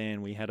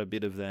understand. We had a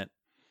bit of that.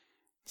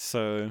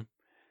 So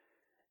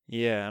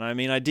yeah, and I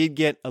mean, I did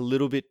get a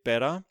little bit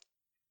better,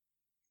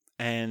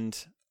 and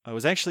I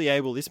was actually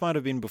able, this might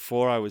have been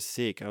before I was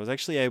sick, I was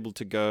actually able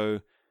to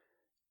go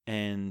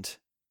and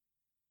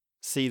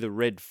see the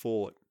Red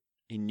Fort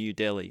in New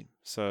Delhi.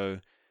 So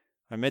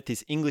I met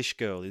this English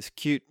girl, this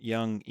cute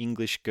young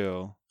English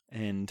girl,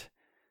 and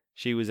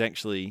she was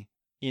actually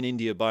in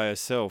India by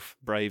herself,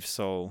 brave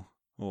soul,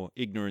 or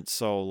ignorant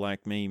soul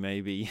like me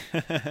maybe.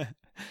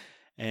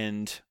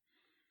 And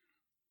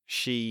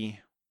she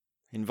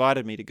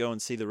invited me to go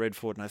and see the Red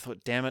Fort, and I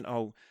thought, damn it,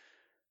 I'll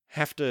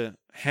have to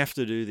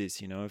do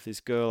this, if this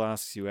girl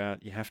asks you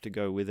out, you have to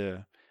go with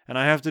her. And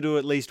I have to do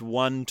at least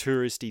one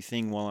touristy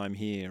thing while I'm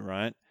here,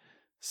 right?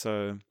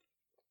 So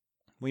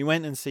we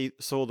went and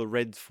saw the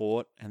Red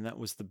Fort, and that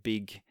was the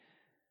big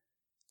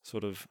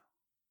sort of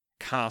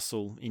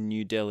castle in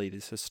New Delhi,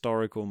 this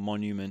historical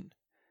monument.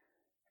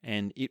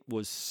 And it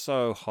was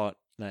so hot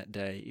that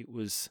day. It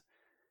was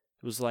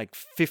like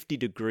 50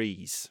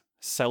 degrees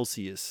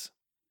Celsius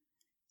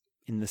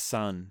in the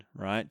sun,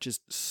 right?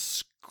 Just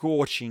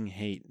scorching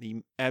heat,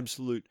 the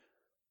absolute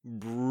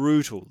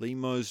brutal, the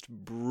most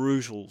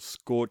brutal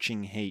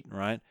scorching heat,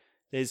 right?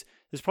 There's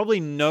probably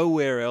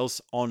nowhere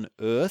else on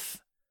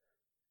Earth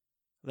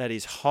that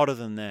is hotter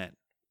than that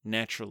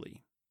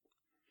naturally.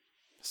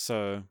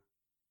 So,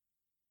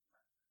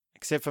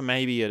 except for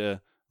maybe at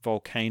a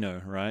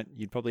volcano, right?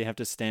 You'd probably have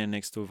to stand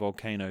next to a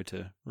volcano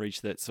to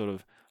reach that sort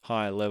of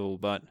higher level.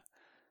 But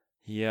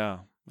yeah,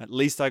 At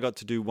least I got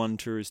to do one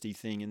touristy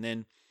thing. And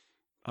then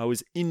I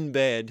was in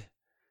bed,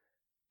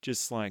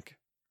 just like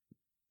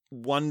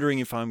wondering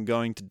if I'm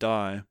going to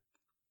die.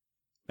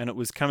 And it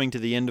was coming to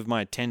the end of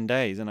my 10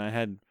 days, and I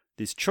had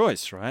this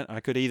choice, right? I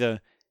could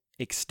either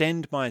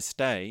extend my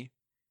stay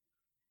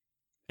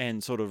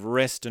and sort of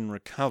rest and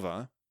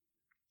recover,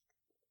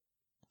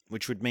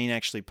 which would mean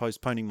actually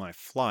postponing my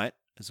flight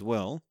as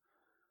well,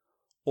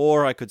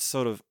 or I could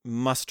sort of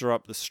muster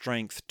up the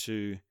strength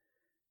to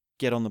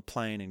get on the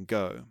plane and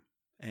go.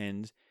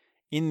 And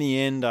in the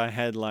end, I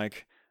had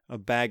like a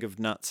bag of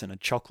nuts and a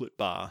chocolate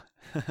bar.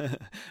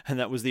 And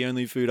that was the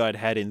only food I'd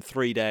had in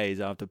 3 days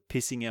after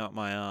pissing out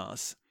my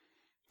ass.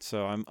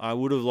 So I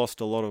would have lost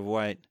a lot of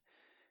weight.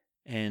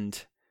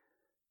 And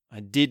I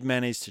did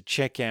manage to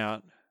check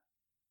out,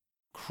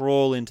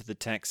 crawl into the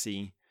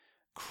taxi,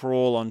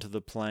 crawl onto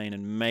the plane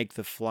and make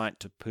the flight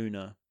to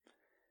Pune.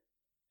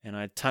 And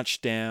I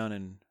touched down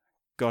and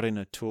got in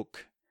a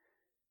tuk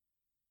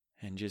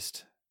and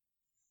just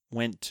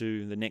went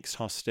to the next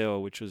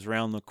hostel, which was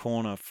round the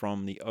corner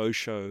from the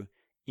Osho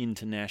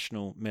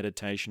International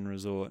Meditation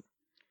Resort.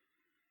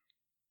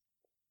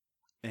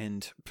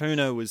 And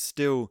Pune was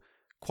still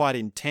quite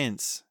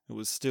intense. It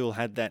was still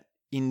had that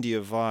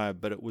India vibe,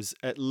 but it was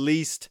at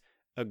least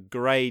a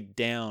grade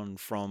down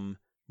from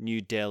New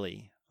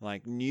Delhi.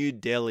 Like, New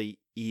Delhi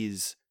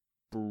is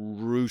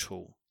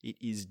brutal. It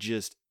is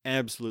just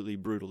absolutely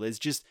brutal. There's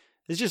just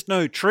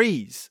no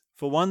trees,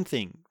 for one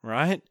thing,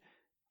 right?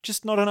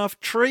 Just not enough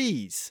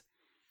trees.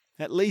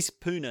 At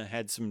least Pune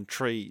had some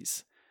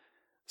trees.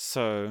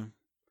 So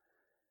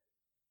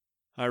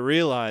I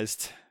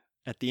realized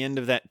at the end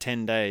of that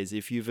 10 days,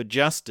 if you've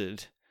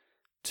adjusted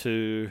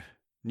to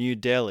New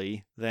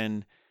Delhi,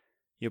 then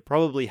you're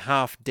probably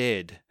half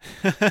dead.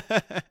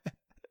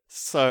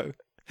 So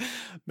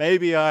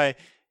maybe I,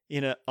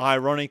 in an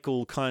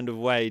ironical kind of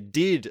way,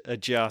 did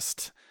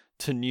adjust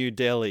to New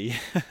Delhi.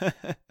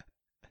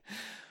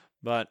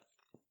 But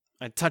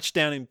I touched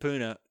down in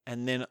Pune,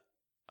 and then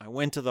I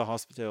went to the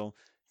hospital,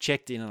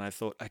 checked in, and I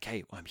thought,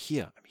 okay, well, I'm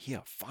here.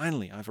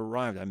 Finally, I've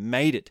arrived. I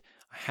made it.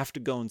 I have to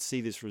go and see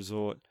this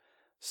resort.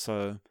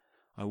 So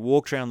I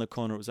walked around the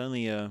corner. It was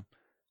only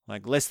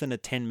less than a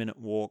 10-minute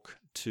walk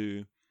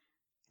to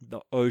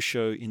the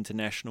Osho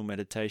International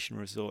Meditation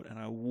Resort, and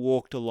I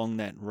walked along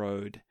that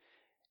road,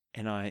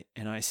 and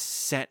I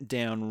sat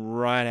down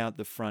right out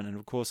the front, and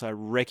of course I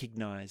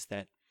recognized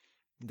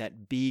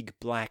that big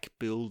black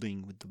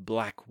building with the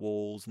black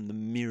walls and the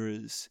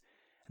mirrors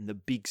and the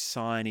big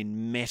sign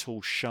in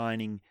metal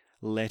shining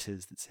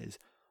letters that says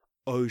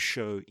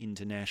Osho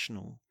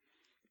International.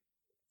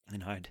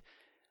 And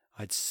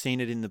I'd seen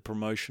it in the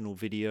promotional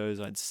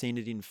videos, I'd seen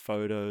it in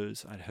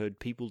photos, I'd heard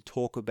people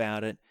talk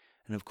about it,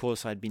 and of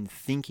course I'd been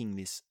thinking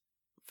this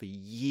for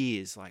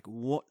years, like,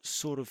 what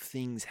sort of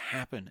things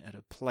happen at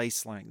a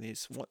place like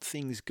this? What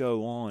things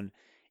go on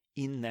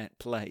in that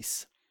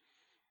place?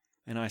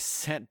 And I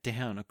sat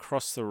down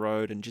across the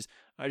road and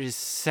I just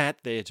sat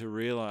there to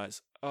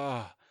realize,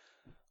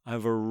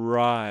 I've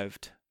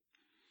arrived.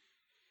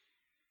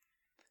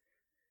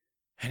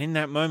 And in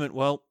that moment,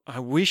 well, I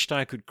wished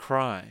I could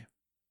cry.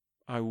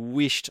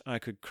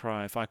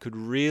 If I could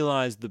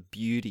realize the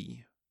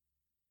beauty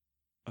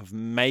of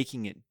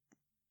making it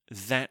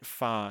that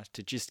far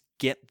to just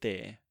get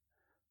there.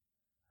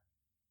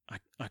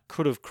 I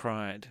could have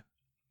cried.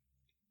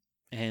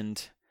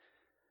 And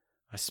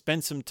I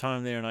spent some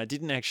time there, and I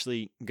didn't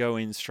actually go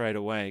in straight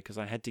away because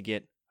I had to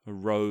get a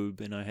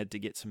robe and I had to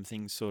get some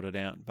things sorted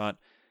out. But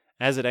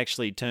as it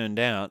actually turned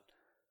out,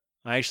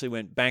 I actually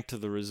went back to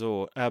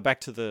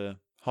the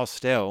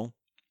hostel,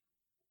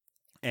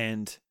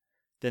 and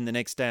then the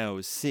next day I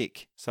was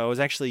sick. So I was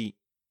actually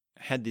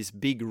had this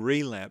big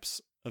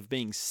relapse of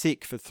being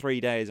sick for 3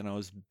 days, and I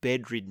was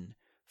bedridden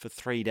for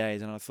 3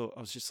 days. And I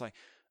was just like,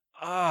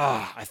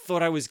 I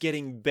thought I was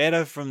getting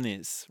better from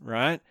this,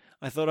 right?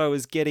 I thought I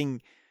was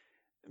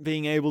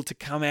being able to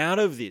come out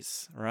of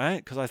this, right?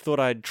 Because I thought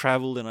I'd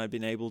traveled and I'd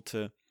been able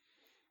to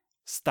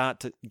start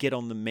to get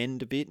on the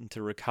mend a bit and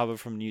to recover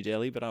from New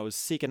Delhi, but I was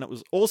sick. And it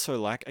was also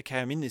like, okay,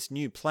 I'm in this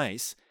new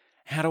place.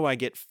 How do I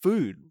get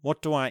food?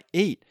 What do I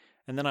eat?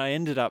 And then I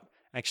ended up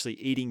actually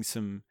eating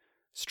some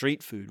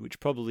street food,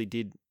 which probably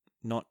did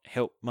not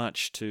help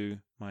much to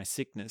my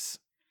sickness.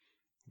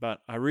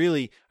 But I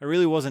really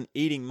wasn't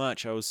eating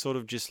much. I was sort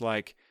of just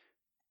like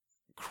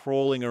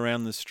crawling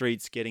around the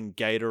streets getting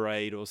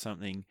Gatorade or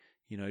something,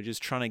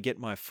 just trying to get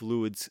my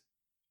fluids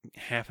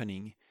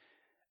happening.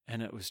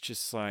 And it was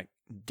just like,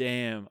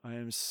 damn, I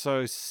am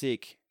so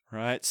sick,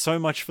 right? So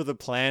much for the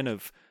plan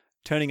of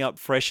turning up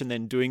fresh and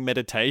then doing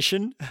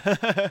meditation.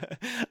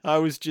 I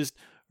was just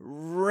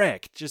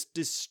wrecked, just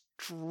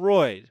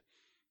destroyed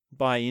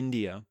by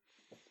India.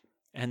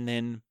 And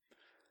then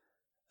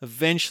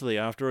eventually,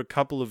 after a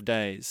couple of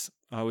days,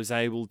 I was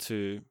able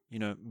to,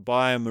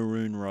 buy a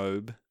maroon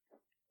robe,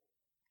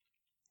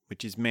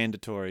 which is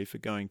mandatory for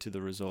going to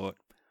the resort,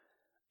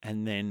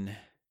 and then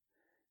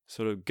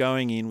sort of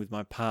going in with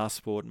my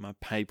passport and my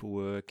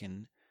paperwork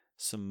and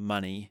some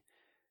money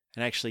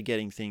and actually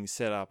getting things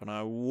set up. And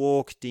I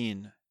walked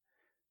in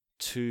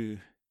to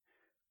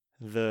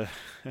the,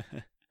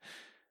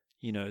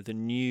 the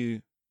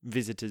new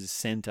visitors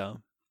center,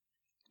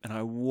 and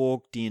I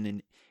walked in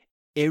and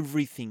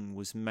everything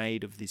was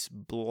made of this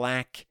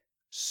black,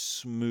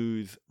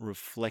 smooth,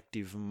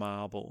 reflective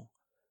marble.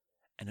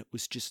 And it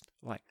was just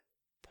like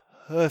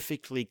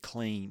perfectly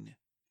clean.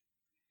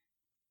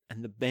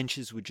 And the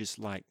benches were just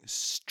like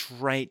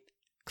straight,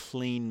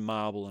 clean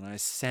marble. And I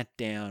sat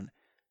down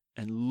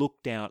and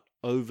looked out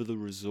over the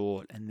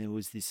resort, and there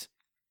was this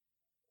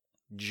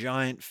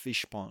giant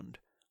fish pond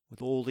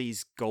with all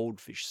these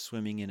goldfish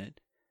swimming in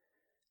it.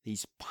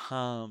 These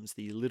palms,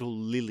 these little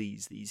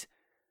lilies, these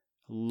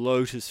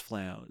lotus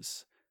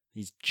flowers,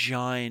 these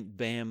giant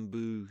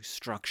bamboo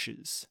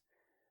structures,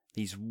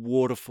 these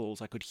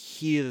waterfalls. I could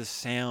hear the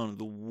sound of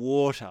the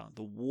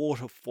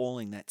water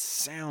falling, that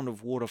sound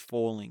of water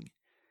falling.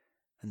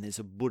 And there's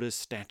a Buddha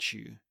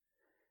statue.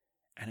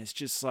 And it's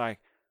just like,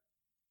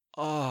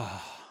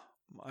 oh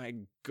my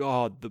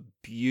God, the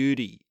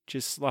beauty.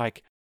 Just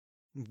like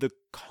the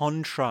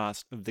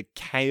contrast of the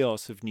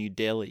chaos of New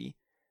Delhi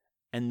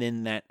and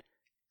then that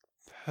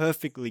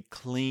perfectly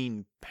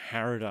clean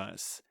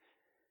paradise.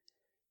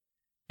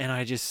 And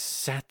I just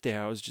sat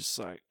there. I was just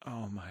like,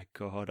 oh my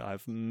God,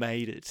 I've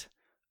made it.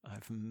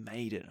 I've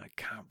made it. I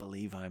can't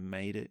believe I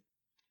made it.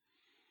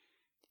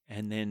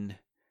 And then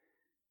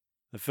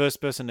the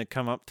first person to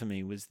come up to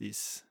me was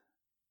this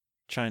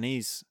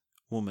Chinese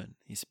woman,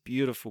 this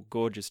beautiful,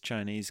 gorgeous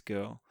Chinese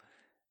girl.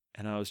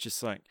 And I was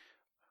just like,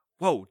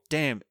 whoa,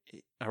 damn,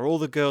 are all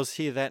the girls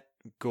here that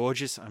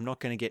gorgeous? I'm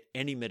not going to get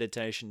any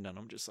meditation done.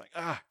 I'm just like,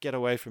 get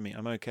away from me.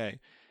 I'm okay.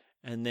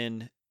 And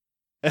then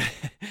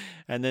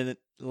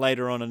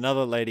later on,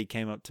 another lady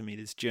came up to me,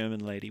 this German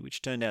lady,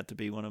 which turned out to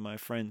be one of my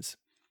friends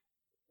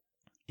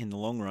in the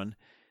long run.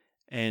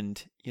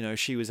 And,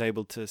 she was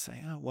able to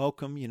say,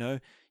 welcome, you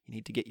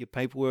need to get your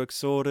paperwork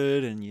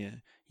sorted and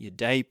your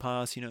day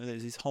pass,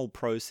 there's this whole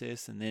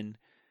process, and then,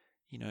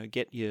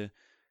 get your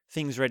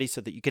things ready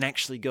so that you can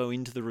actually go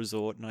into the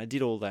resort. And I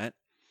did all that.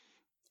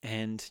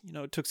 And,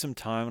 it took some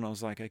time, and I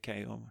was like,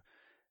 okay, well,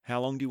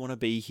 how long do you want to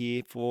be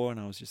here for? And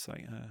I was just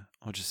like,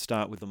 I'll just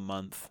start with a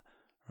month.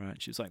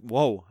 Right. She was like,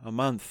 whoa, a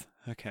month.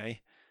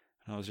 Okay.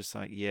 And I was just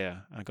like,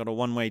 yeah, I got a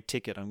one-way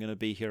ticket. I'm going to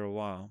be here a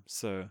while.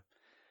 So,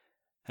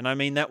 and I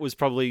mean, that was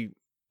probably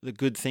the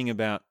good thing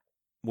about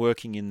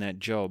working in that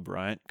job,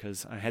 right?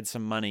 Because I had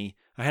some money.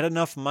 I had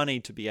enough money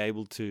to be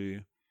able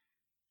to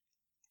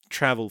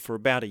travel for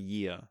about a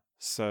year.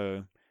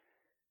 So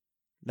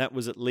that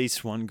was at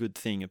least one good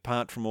thing.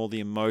 Apart from all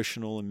the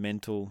emotional and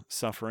mental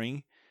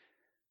suffering,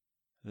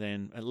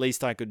 then at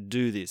least I could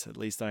do this. At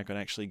least I could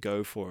actually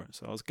go for it.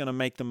 So I was going to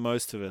make the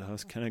most of it. I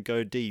was going to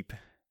go deep.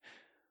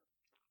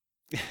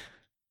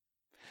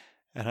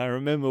 And I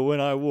remember when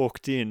I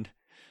walked in,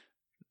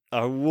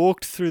 I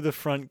walked through the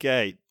front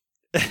gate.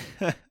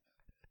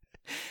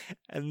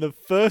 And the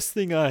first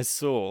thing I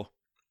saw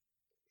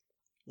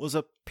was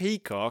a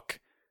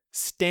peacock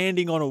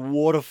standing on a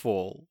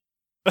waterfall.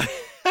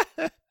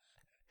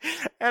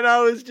 And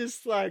I was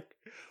just like,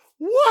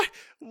 what?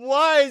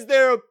 Why is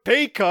there a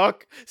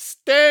peacock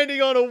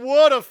standing on a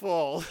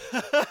waterfall?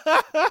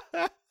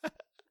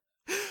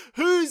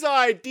 Whose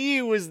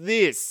idea was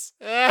this?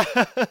 And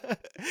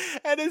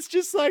it's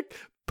just like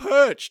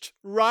perched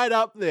right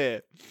up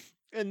there.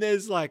 And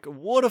there's like a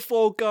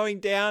waterfall going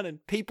down, and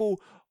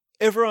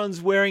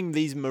everyone's wearing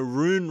these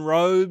maroon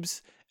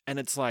robes, and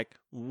it's like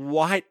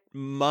white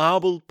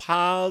marble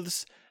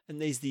paths,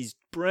 and there's these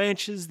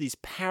branches, these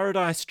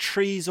paradise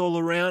trees all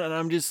around, and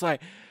I'm just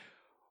like,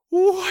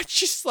 what?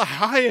 Just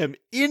like, I am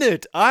in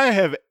it. I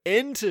have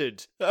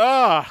entered.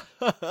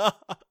 And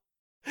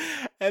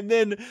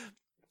then,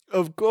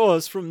 of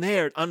course, from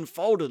there it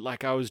unfolded.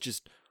 Like I was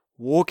just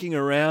walking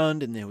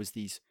around, and there was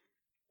these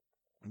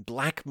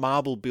black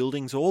marble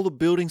buildings. All the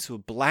buildings were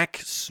black,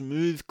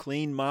 smooth,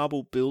 clean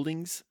marble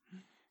buildings.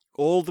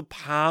 All the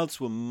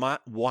paths were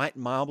white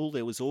marble.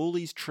 There was all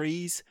these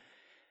trees,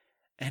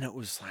 and it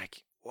was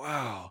like,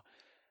 wow.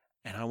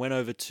 And I went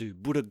over to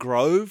Buddha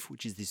Grove,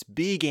 which is this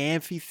big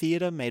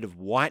amphitheater made of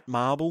white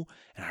marble.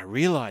 And I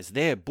realized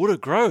there, Buddha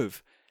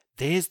Grove,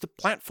 there's the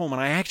platform.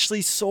 And I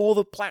actually saw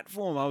the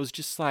platform. I was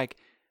just like,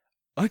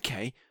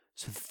 okay,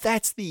 so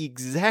that's the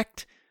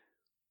exact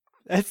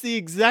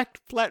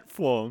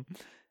platform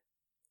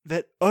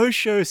that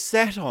Osho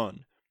sat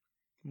on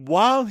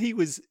while he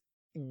was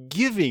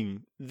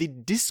giving the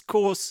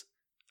discourse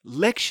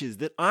lectures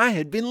that I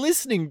had been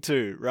listening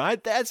to,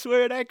 right? That's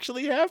where it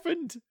actually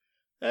happened.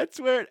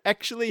 That's where it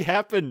actually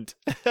happened.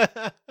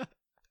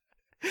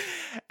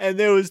 And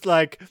there was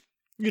like,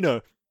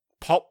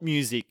 pop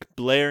music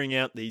blaring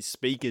out these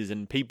speakers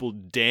and people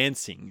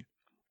dancing.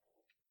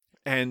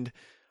 And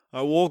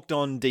I walked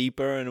on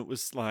deeper, and it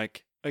was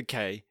like,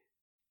 okay,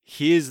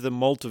 here's the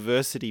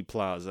Multiversity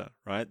Plaza,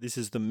 right? This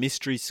is the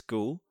mystery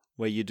school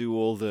where you do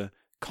all the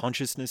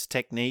consciousness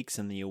techniques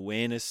and the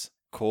awareness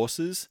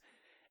courses.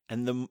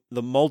 And the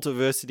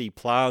Multiversity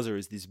Plaza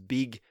is this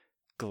big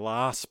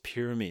glass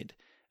pyramid.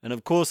 And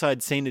of course,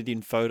 I'd seen it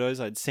in photos.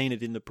 I'd seen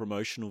it in the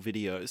promotional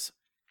videos.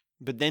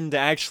 But then to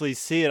actually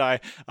see it,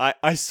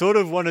 I sort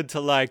of wanted to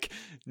like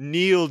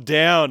kneel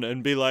down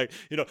and be like,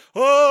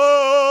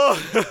 oh,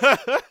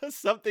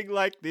 something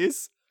like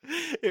this.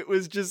 It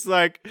was just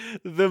like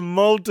the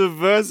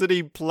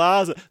Multiversity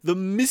Plaza, the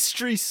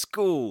mystery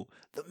school.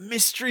 The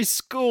mystery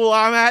school.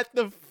 I'm at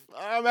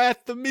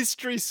the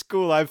mystery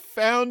school. I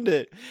found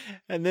it.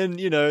 And then,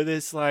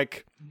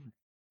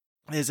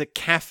 there's a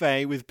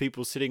cafe with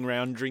people sitting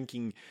around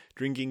drinking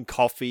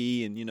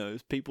coffee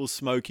and, people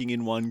smoking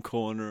in one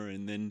corner.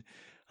 And then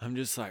I'm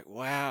just like,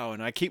 wow.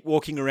 And I keep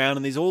walking around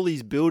and there's all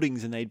these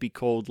buildings and they'd be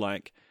called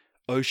like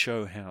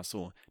Osho House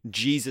or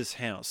Jesus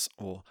House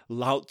or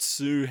Lao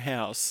Tzu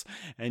House.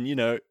 And,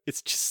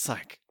 it's just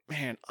like,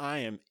 man, I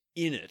am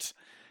in it.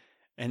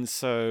 And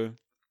so,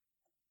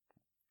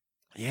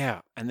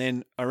 yeah. And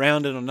then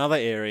around in another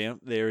area,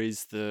 there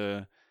is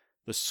the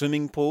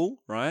swimming pool,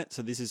 right?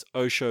 So this is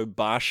Osho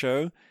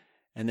Basho.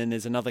 And then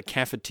there's another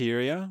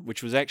cafeteria,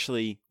 which was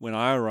actually, when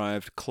I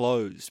arrived,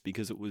 closed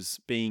because it was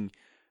being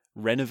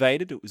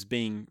renovated. It was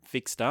being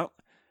fixed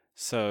up.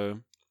 So,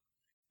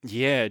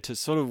 yeah, to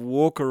sort of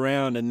walk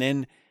around and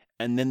then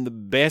the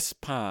best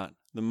part,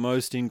 the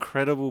most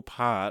incredible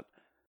part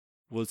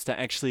was to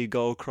actually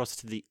go across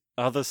to the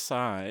other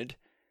side.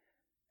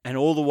 And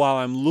all the while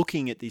I'm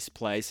looking at this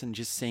place and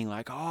just seeing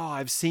like, oh,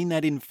 I've seen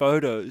that in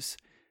photos.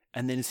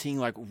 And then seeing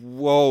like,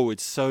 whoa,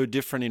 it's so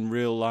different in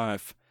real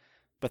life.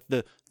 But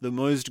the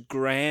most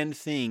grand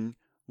thing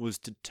was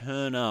to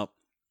turn up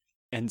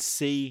and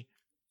see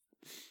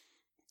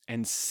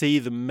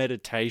the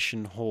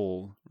meditation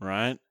hall,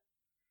 right?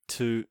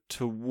 To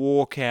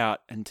walk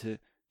out and to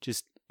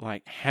just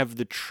like have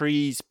the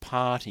trees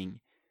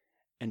parting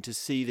and to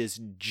see this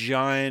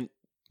giant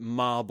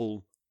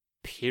marble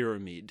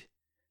pyramid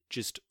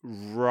just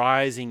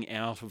rising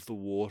out of the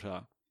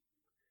water.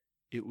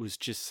 It was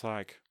just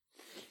like,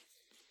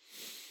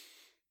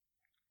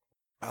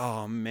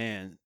 oh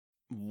man,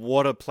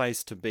 what a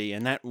place to be.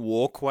 And that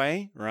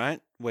walkway, right,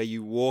 where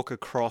you walk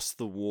across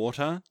the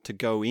water to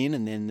go in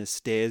and then the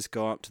stairs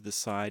go up to the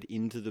side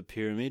into the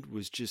pyramid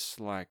was just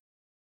like,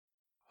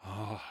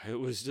 oh, it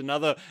was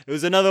another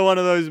one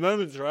of those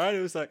moments, right?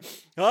 It was like,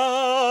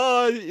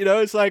 oh,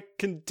 it's like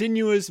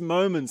continuous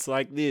moments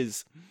like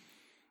this.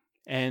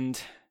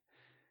 And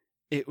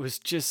it was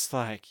just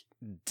like,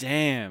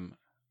 damn,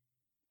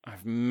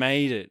 I've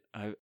made it.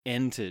 I've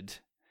entered.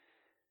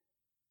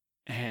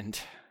 And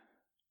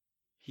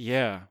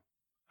yeah,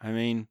 I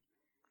mean,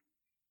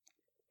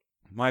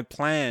 my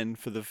plan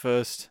for the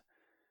first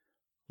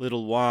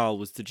little while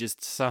was to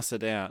just suss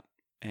it out.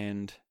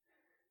 And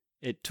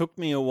it took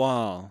me a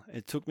while.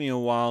 It took me a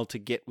while to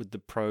get with the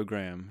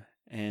program.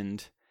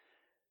 And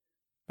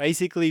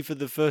basically for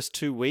the first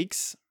 2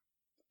 weeks,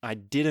 I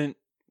didn't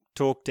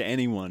talk to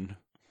anyone.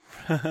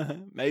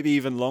 Maybe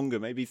even longer,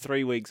 maybe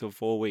 3 weeks or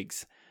 4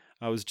 weeks.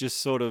 I was just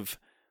sort of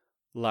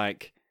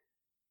like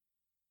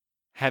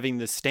having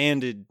the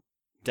standard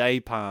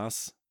day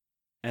pass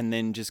and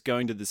then just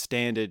going to the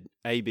standard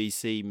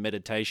ABC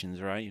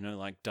meditations, right?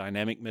 Like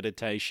dynamic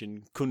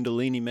meditation,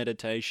 Kundalini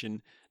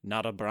meditation,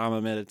 Nada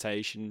Brahma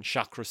meditation,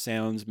 chakra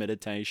sounds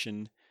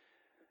meditation,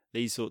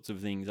 these sorts of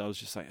things. I was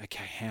just like,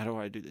 okay, how do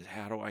I do this?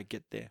 How do I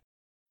get there?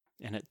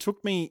 And it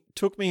took me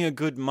a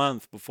good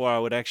month before I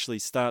would actually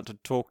start to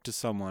talk to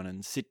someone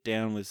and sit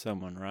down with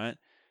someone, right?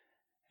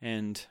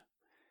 And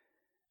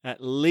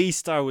at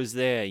least I was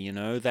there,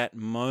 that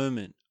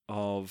moment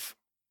of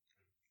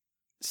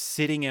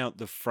sitting out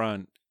the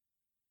front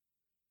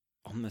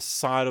on the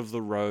side of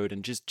the road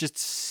and just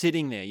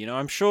sitting there.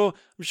 I'm sure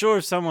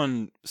if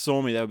someone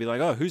saw me, they would be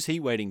like, oh, who's he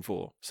waiting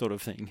for? Sort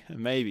of thing.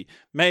 Maybe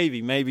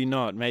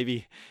not.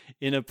 Maybe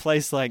in a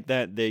place like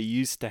that, they're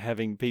used to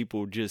having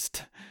people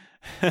just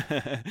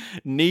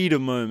need a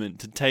moment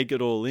to take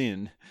it all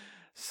in.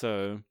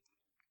 So,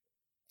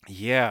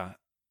 yeah.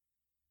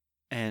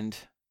 And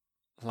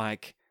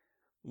like,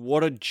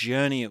 what a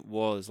journey it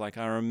was. Like,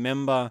 I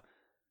remember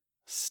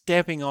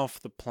stepping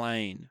off the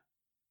plane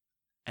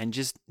and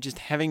just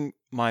having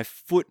my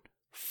foot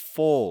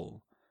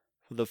fall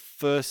for the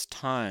first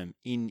time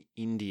in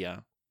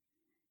India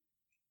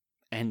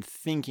and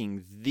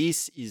thinking,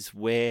 this is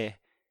where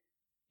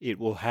it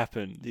will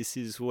happen. This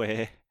is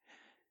where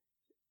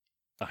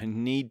I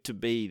need to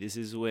be. This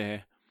is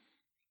where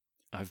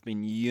I've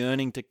been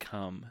yearning to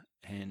come.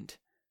 And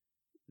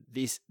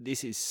this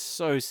is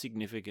so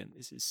significant.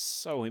 This is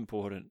so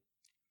important.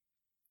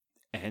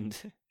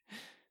 And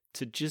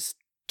to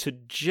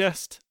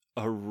just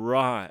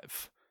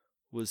arrive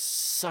was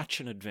such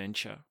an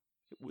adventure.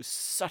 It was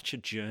such a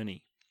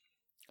journey.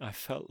 I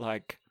felt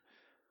like,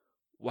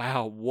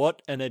 wow,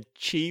 what an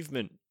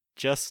achievement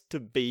just to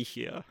be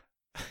here.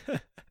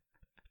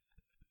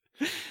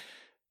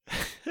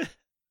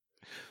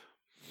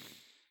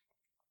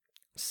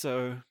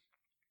 So,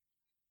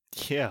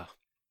 yeah,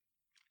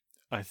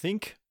 I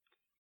think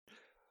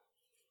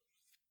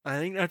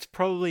that's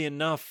probably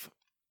enough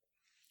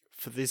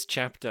for this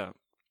chapter.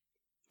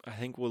 I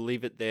think we'll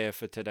leave it there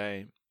for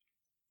today.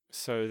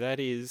 So that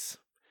is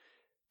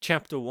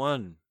chapter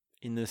 1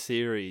 in the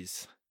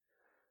series.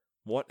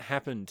 What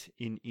happened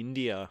in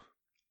India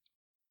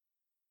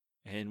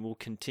And we'll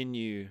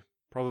continue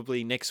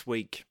probably next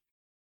week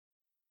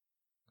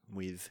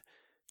with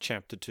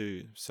chapter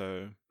 2.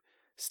 So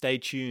stay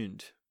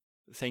tuned.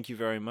 Thank you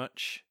very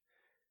much.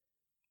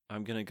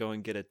 I'm going to go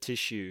and get a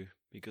tissue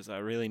because I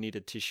really need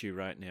a tissue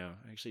right now.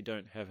 I actually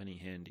don't have any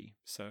handy,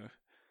 so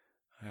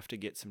I have to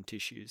get some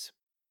tissues.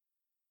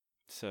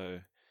 So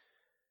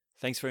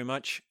thanks very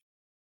much.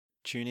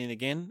 Tune in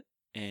again,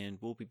 and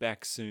we'll be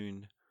back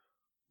soon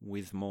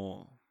with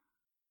more.